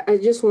 Hodges, I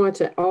just want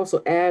to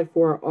also add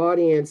for our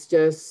audience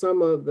just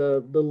some of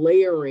the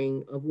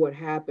layering of what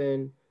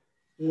happened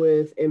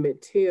with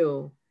Emmett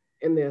Till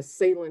and the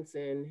assailants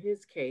in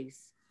his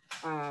case,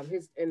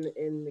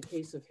 in the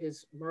case of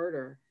his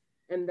murder.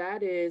 And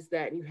that is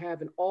that you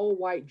have an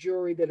all-white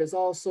jury that is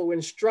also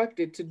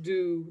instructed to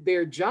do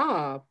their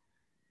job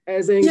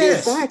as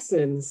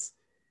Anglo-Saxons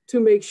to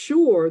make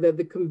sure that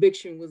the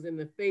conviction was in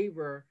the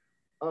favor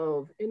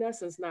of, in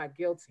essence, not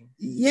guilty.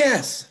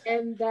 Yes.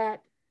 And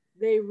that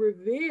they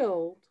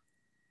revealed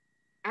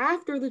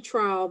after the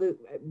trial,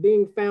 that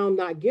being found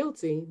not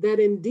guilty, that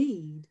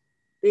indeed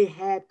they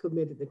had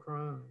committed the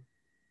crime.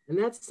 And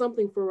that's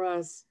something for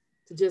us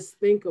to just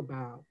think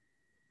about.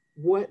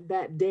 what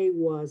that day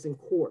was in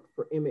court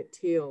for Emmett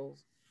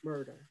Till's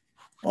murder?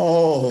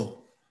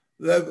 Oh,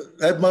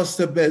 that must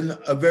have been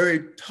a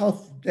very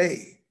tough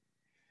day.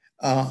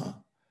 Uh,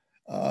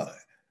 uh,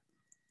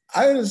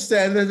 I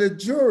understand that the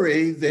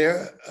jury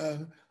there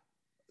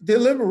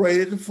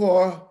deliberated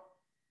for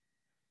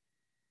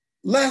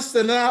less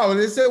than an hour.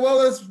 They said, well,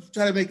 let's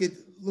try to make it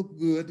look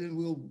good and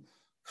we'll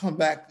come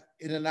back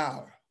in an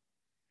hour.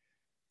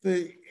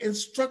 The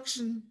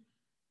instruction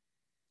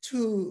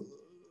to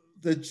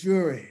the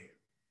jury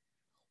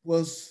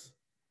was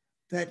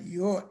that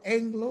your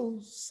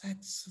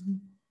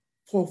Anglo-Saxon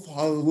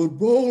forefather would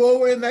roll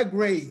over in that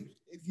grave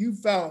if you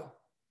found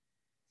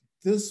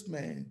this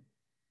man,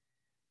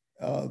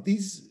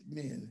 these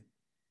men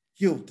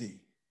guilty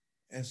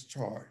as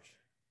charged.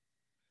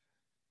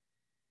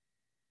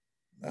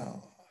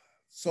 Now,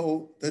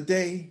 so the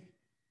day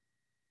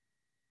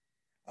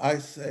I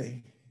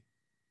say,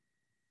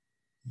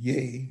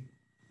 yay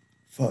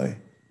for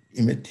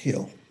Emmett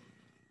Till.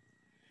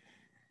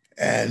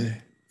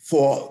 And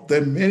for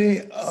the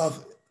many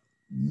of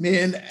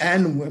men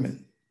and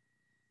women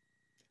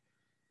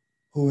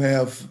who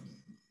have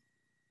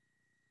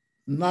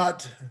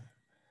not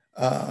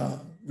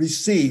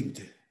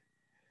received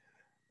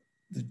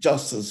the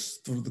justice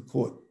through the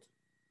court,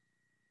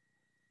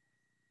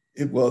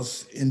 it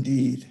was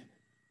indeed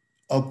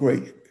a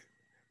great,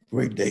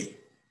 great day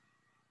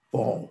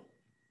for all.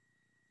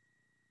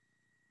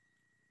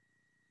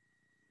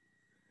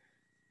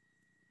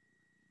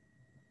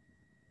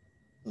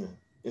 Yeah,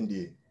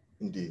 indeed,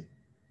 indeed.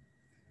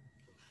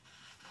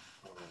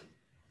 Let's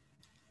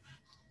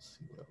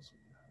see what else we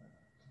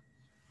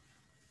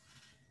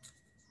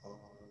have.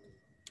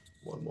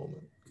 One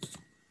moment.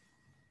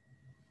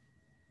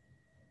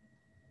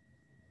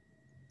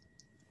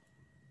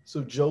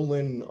 So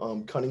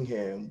Jolyn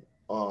Cunningham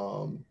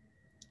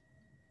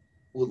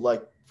would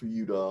like for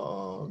you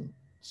to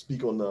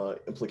speak on the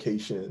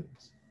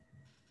implications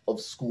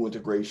of school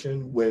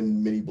integration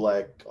when many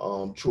Black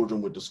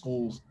children went to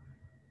schools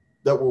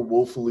that were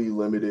woefully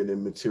limited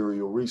in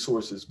material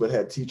resources, but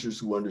had teachers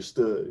who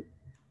understood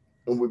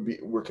and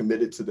were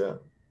committed to them,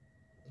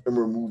 and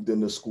were moved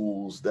into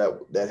schools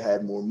that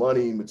had more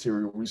money,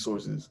 material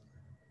resources,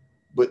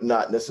 but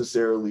not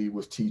necessarily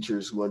with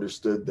teachers who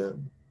understood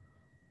them,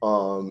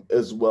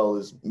 as well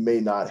as may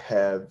not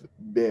have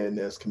been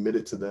as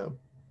committed to them.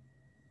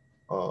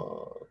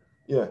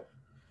 Yeah.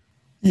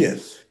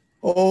 Yes.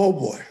 Oh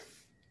boy.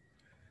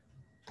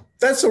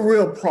 That's a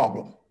real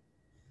problem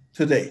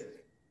today.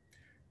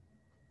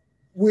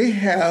 We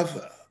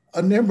have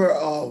a number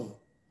of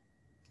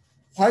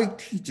white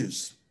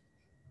teachers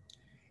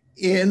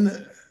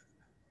in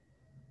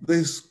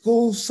the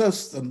school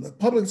system, the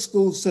public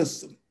school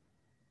system,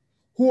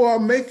 who are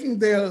making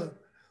their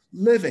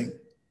living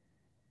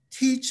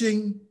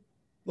teaching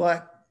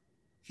Black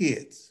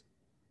kids.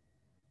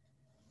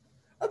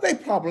 They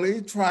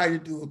probably try to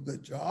do a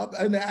good job,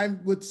 and I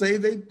would say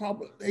they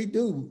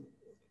do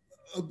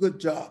a good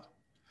job,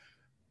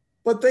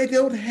 but they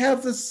don't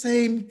have the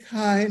same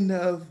kind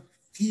of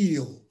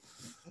feel.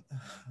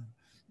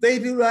 They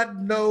do not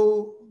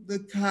know the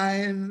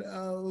kind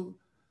of,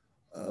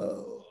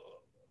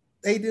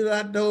 they do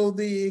not know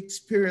the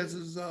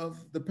experiences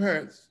of the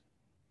parents.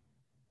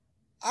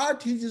 Our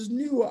teachers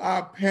knew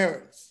our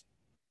parents,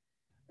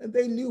 and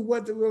they knew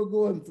what they were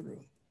going through.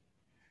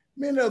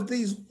 Many of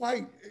these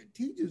white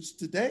teachers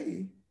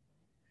today,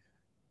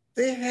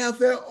 they have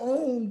their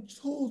own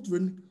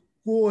children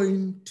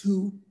going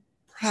to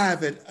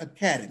private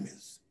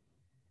academies.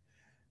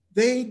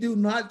 They do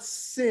not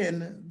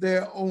send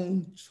their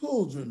own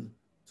children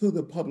to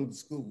the public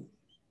schools.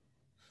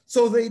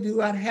 So they do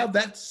not have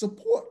that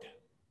support.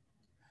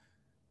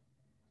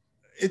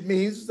 It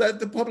means that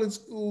the public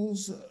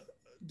schools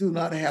do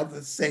not have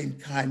the same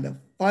kind of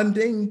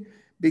funding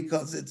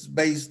because it's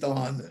based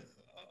on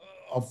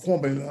a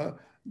formula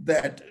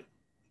that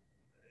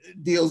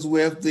deals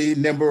with the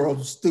number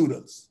of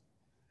students.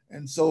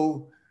 And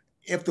so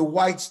if the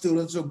white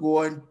students are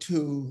going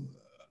to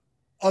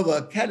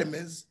other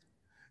academies,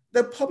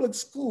 the public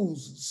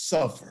schools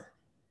suffer.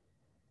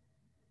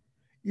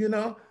 You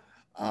know,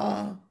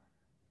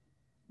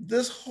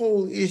 this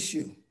whole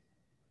issue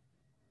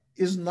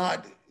is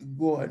not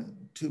going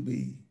to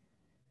be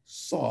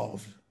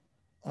solved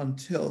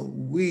until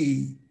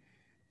we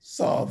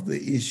solve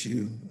the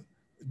issue,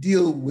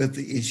 deal with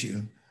the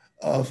issue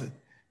of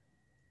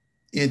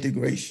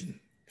integration.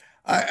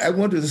 I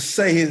wanted to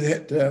say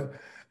that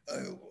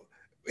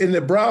in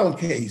the Brown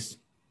case,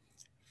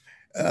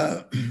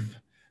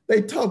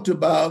 they talked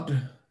about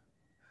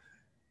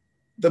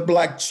the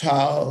Black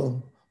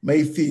child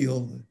may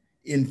feel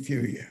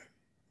inferior,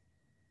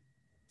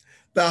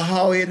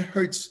 how it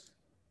hurts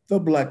the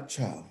Black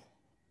child.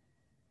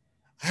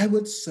 I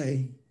would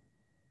say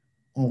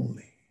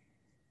only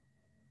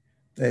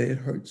that it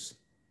hurts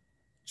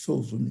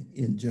children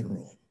in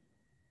general.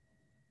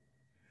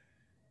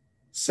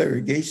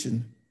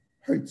 Segregation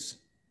hurts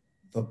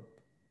the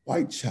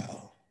white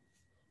child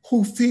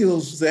who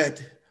feels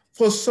that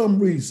for some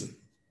reason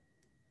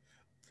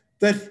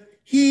that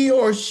he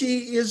or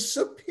she is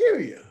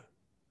superior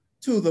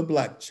to the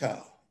Black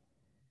child.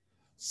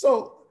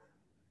 So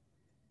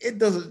it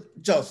doesn't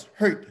just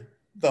hurt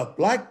the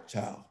Black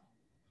child,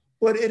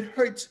 but it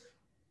hurts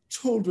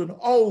children,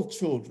 all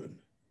children.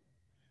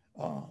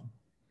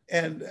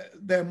 And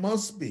there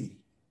must be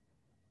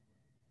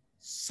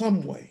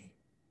some way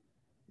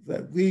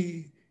that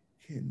we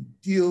can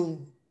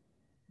deal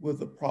with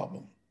the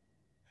problem.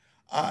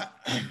 I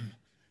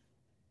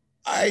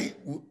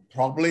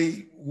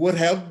probably would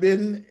have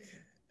been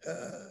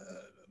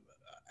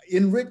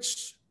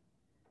enriched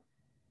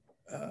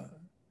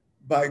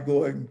by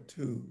going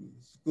to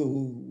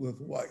school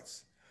with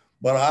whites.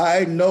 But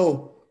I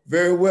know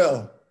very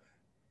well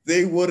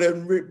they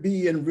wouldn't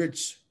be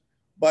enriched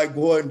by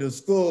going to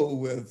school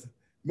with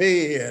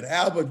me and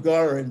Albert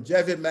Gore and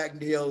Jeffrey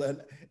McNeil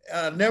and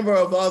a number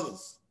of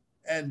others,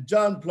 and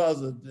John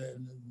Pleasant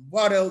and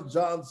Wardell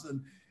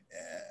Johnson,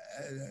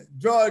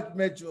 George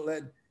Mitchell,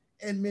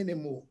 and many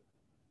more.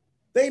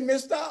 They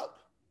missed out.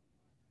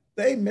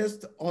 They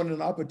missed on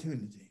an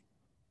opportunity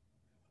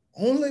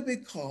only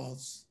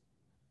because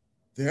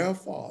their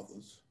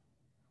fathers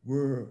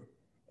were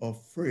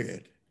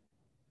afraid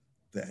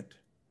that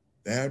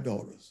their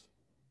daughters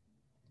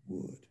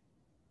would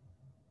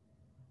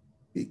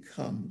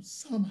become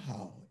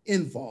somehow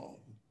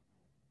involved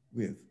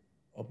with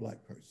a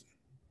Black person.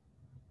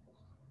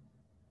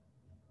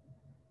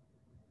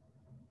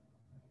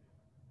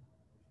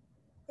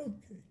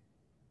 Okay.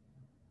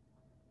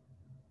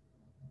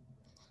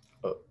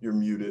 You're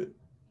muted,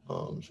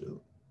 Sheila.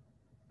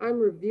 I'm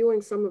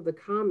reviewing some of the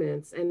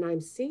comments and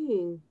I'm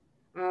seeing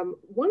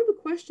one of the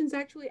questions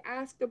actually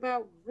asked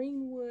about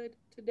Greenwood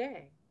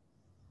today.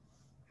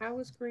 How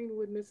is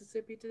Greenwood,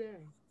 Mississippi today?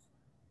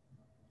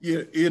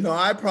 You know,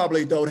 I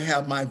probably don't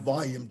have my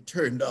volume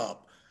turned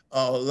up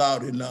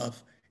loud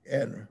enough.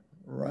 And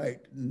right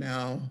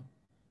now,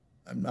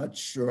 I'm not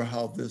sure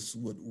how this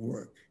would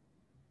work.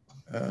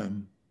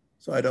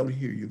 So I don't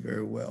hear you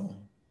very well.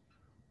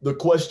 The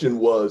question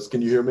was,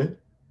 can you hear me?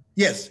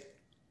 Yes.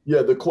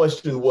 Yeah, the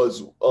question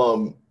was,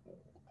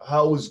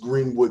 how is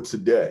Greenwood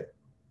today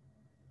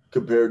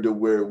compared to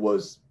where it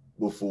was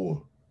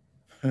before?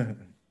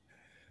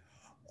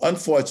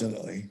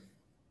 Unfortunately,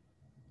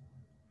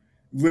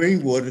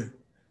 Greenwood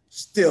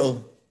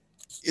still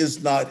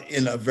is not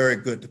in a very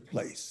good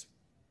place.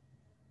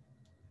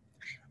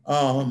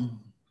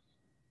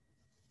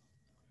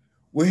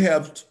 We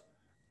have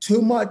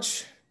too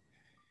much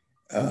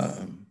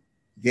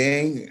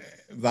gang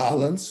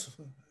violence,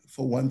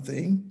 for one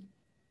thing.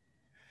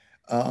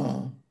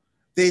 The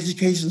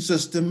education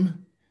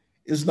system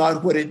is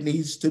not what it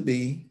needs to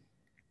be.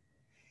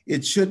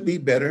 It should be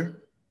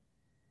better.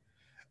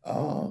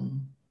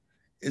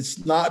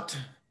 It's not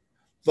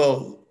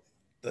the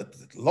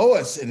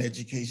lowest in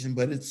education,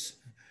 but it's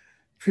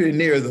pretty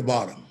near the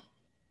bottom.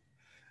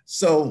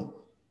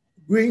 So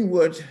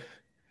Greenwood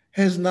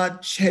has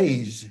not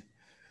changed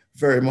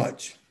very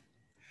much.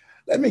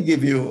 Let me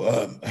give you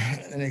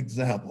an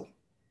example.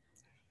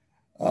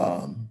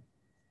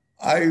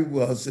 I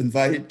was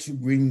invited to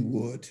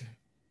Greenwood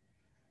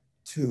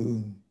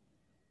to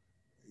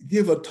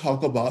give a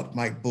talk about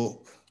my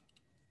book.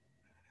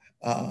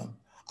 I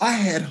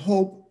had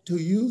hoped to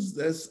use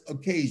this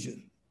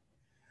occasion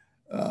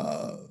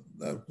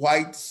that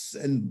whites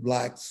and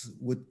Blacks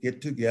would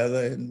get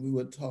together and we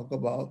would talk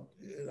about,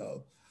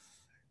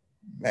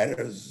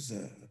 matters,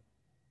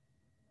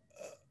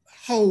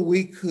 how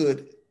we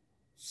could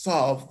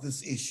solve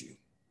this issue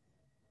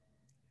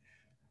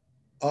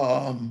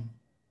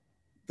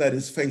that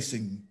is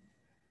facing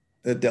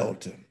the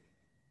Delta.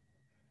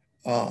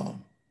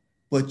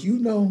 But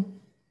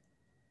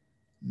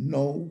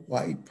no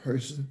white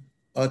person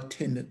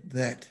attended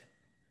that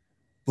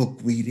book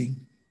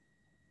reading.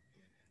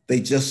 They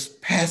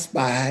just passed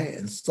by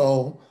and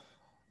saw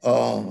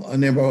a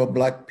number of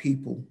Black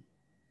people.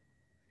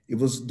 It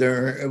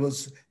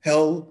was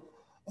held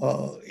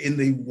in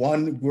the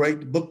one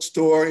great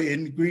bookstore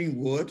in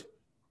Greenwood,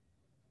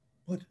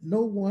 but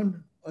no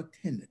one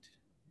attended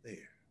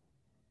there.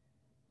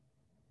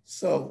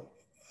 So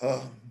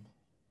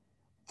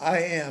I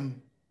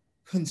am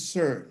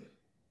concerned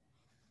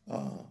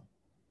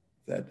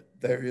that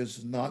there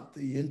is not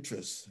the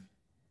interest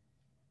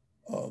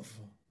of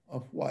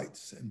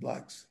whites and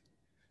Blacks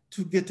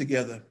to get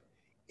together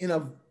in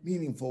a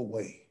meaningful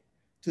way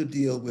to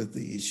deal with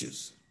the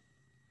issues.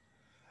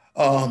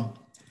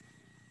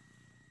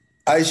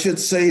 I should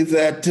say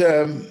that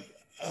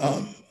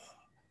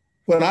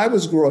when I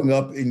was growing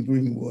up in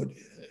Greenwood,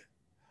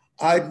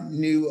 I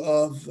knew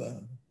of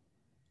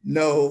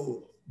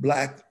no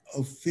Black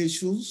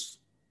officials,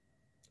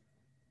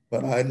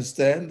 but I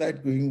understand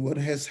that Greenwood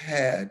has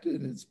had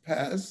in its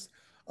past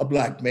a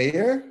Black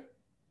mayor,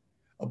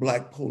 a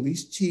Black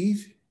police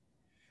chief.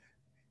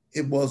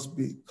 It was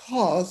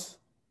because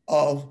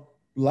of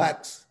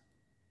Blacks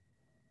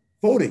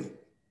voting.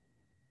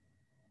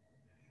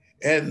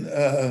 And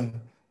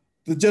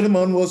the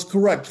gentleman was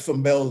correct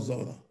from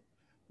Belzona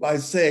by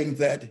saying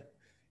that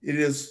it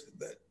is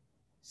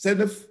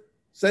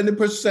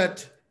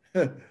 70%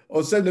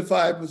 or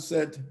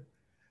 75%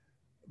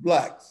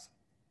 Blacks.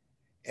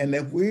 And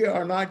if we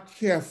are not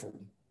careful,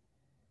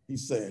 he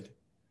said,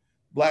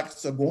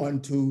 Blacks are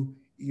going to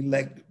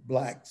elect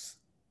Blacks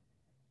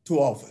to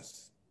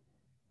office.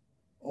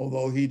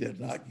 Although he did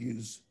not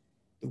use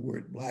the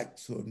word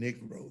Blacks or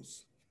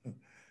Negroes.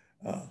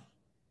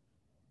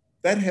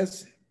 That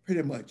has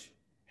pretty much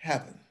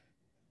happened,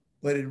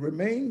 but it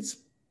remains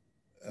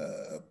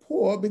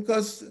poor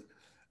because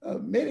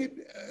many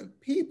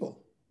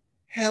people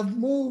have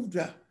moved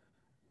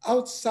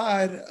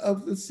outside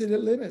of the city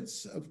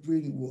limits of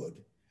Greenwood,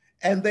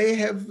 and they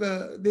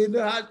do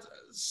not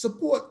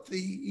support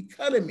the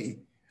economy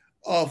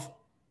of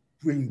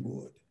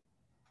Greenwood.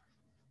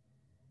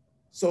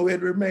 So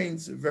it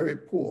remains very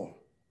poor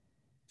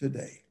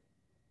today.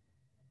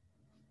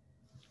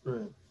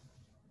 Right.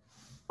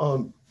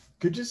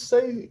 Could you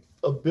say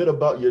a bit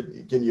about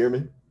can you hear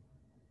me?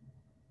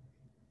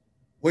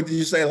 What did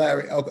you say,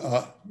 Larry?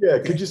 Yeah,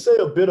 okay. Could you say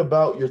a bit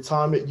about your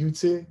time at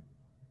UT?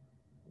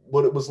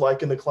 What it was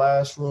like in the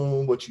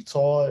classroom, what you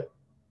taught,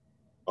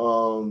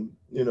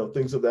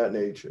 things of that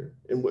nature.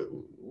 And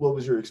what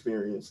was your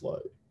experience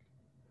like?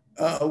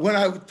 When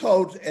I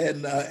taught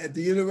at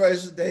the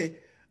University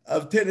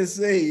of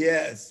Tennessee,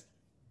 yes.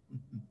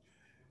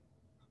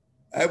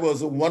 That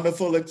was a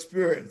wonderful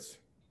experience.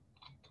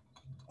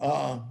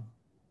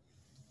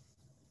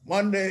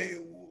 Monday,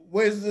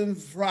 Wednesdays, and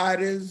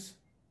Fridays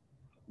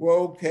were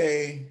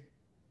okay.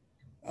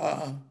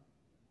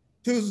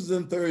 Tuesdays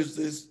and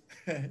Thursdays,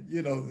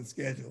 you know the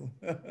schedule,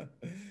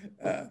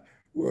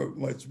 were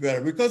much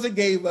better because it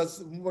gave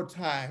us more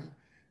time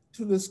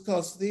to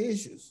discuss the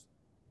issues.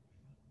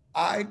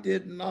 I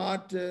did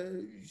not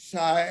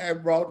shy. I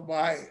brought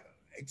my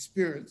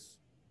experience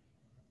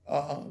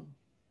of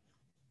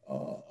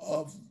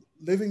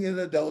living in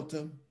the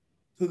Delta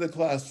to the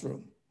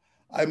classroom.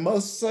 I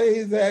must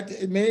say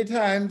that many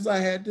times I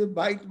had to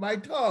bite my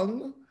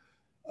tongue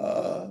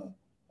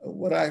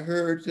when I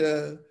heard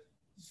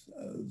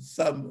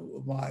some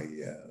of my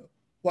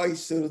white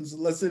students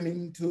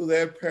listening to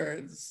their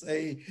parents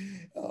say,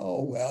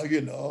 oh, well,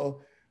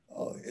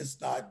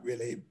 it's not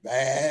really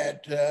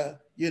bad.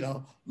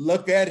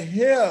 Look at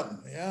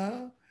him.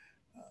 Yeah.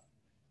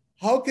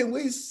 How can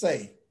we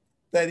say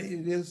that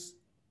it is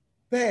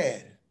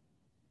bad?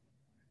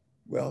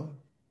 Well,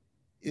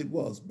 it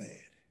was bad.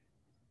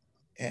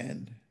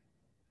 And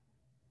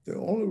the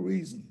only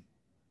reason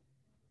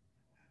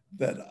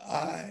that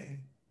I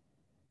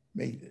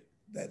made it,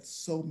 that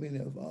so many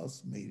of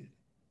us made it,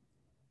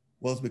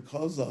 was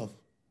because of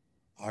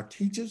our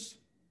teachers,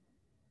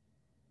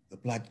 the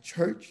Black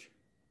church,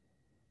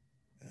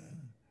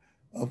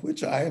 of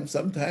which I am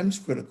sometimes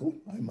critical,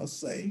 I must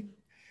say.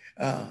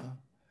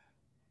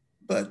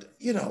 But,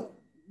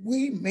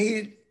 we made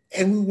it,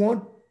 and we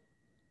want,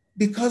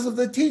 because of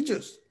the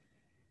teachers,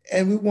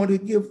 and we want to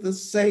give the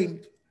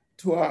same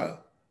to our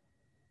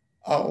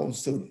own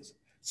students.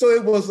 So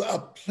it was a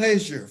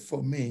pleasure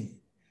for me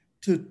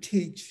to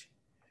teach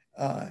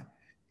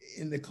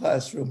in the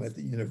classroom at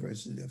the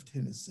University of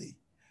Tennessee.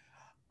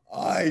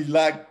 I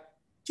liked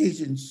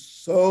teaching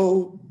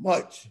so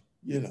much,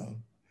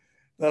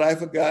 that I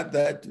forgot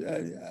that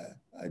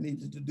I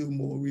needed to do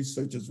more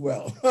research as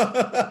well.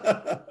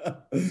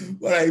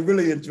 But I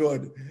really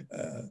enjoyed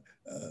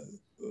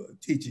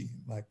teaching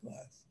my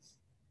classes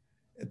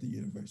at the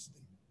university.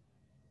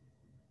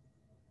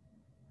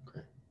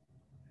 Okay.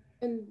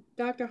 And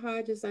Dr.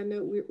 Hodges, I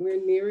know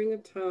we're nearing a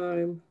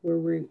time where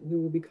we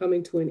will be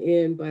coming to an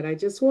end, but I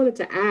just wanted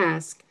to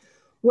ask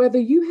whether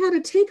you had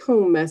a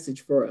take-home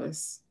message for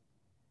us.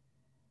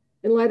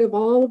 In light of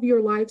all of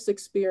your life's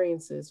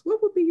experiences,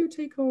 what would be your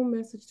take-home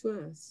message to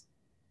us?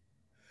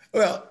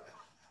 Well,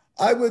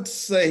 I would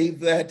say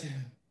that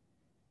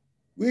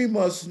we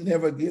must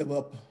never give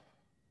up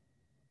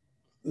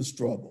the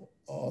struggle.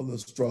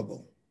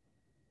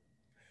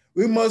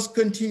 We must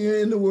continue,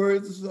 in the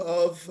words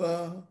of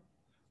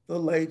the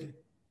late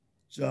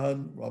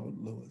John Robert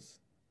Lewis,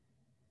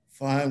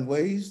 find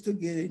ways to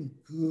get in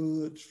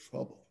good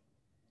trouble.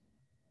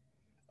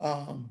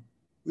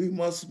 We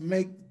must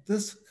make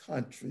this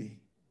country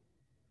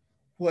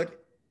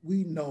what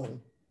we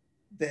know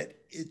that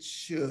it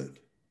should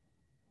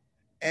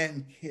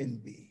and can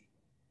be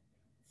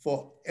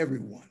for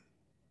everyone.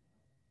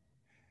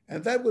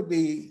 And that would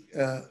be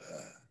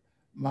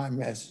my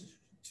message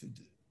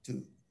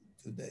to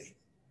today.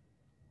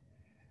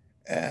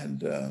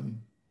 And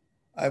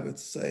I would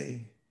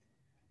say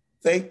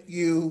thank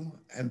you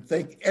and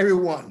thank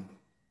everyone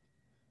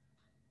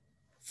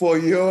for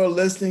your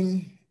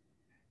listening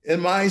in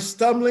my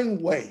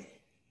stumbling way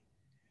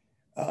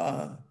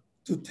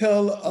to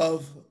tell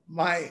of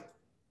my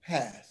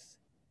past,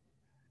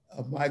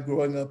 of my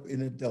growing up in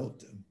the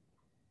Delta,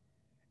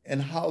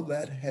 and how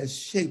that has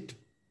shaped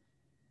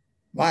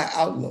my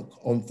outlook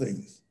on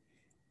things,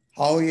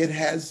 how it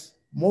has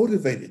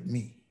motivated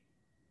me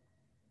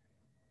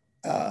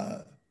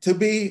to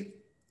be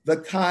the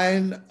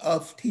kind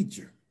of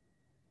teacher,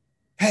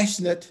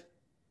 passionate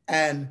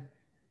and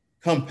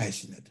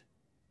compassionate,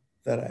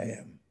 that I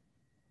am.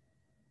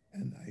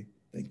 And I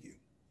thank you.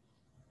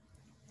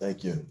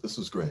 Thank you. This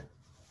was great.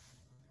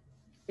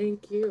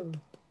 Thank you.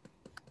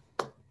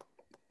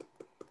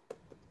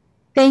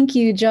 Thank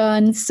you,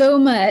 John, so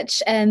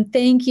much. And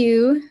thank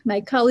you, my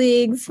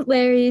colleagues,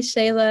 Larry,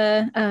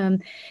 Shayla.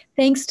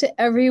 Thanks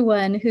to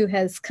everyone who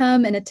has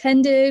come and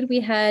attended. We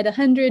had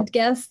 100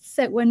 guests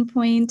at one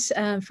point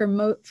for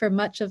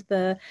much of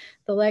the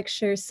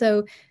lecture.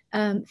 So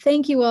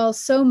thank you all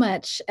so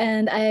much.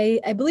 And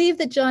I believe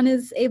that John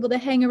is able to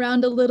hang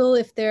around a little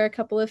if there are a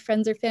couple of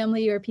friends or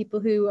family or people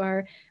who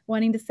are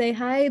wanting to say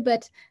hi.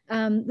 But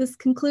this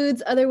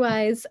concludes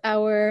otherwise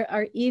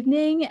our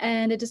evening.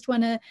 And I just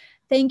want to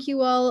thank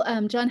you all.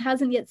 John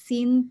hasn't yet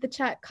seen the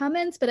chat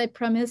comments, but I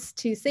promise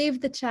to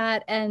save the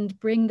chat and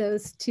bring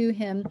those to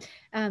him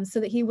so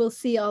that he will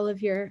see all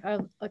of your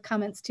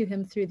comments to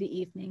him through the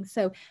evening.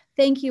 So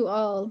thank you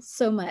all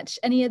so much.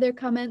 Any other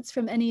comments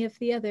from any of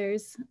the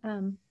others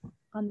on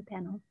the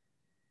panel?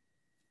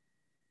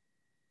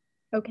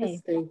 Okay.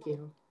 Yes, thank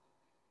you.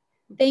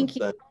 Thank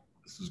you.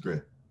 This is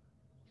great.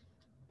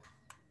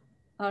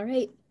 All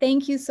right.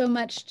 Thank you so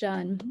much,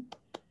 John.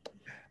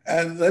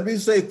 And let me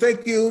say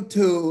thank you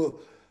to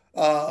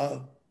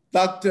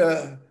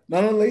Dr.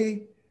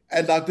 Nunnally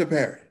and Dr.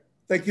 Perry.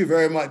 Thank you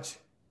very much.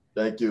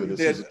 Thank you. You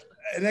did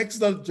an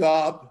excellent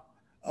job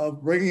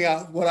of bringing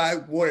out what I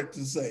wanted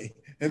to say.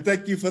 And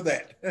thank you for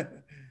that.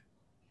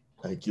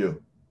 Thank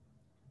you.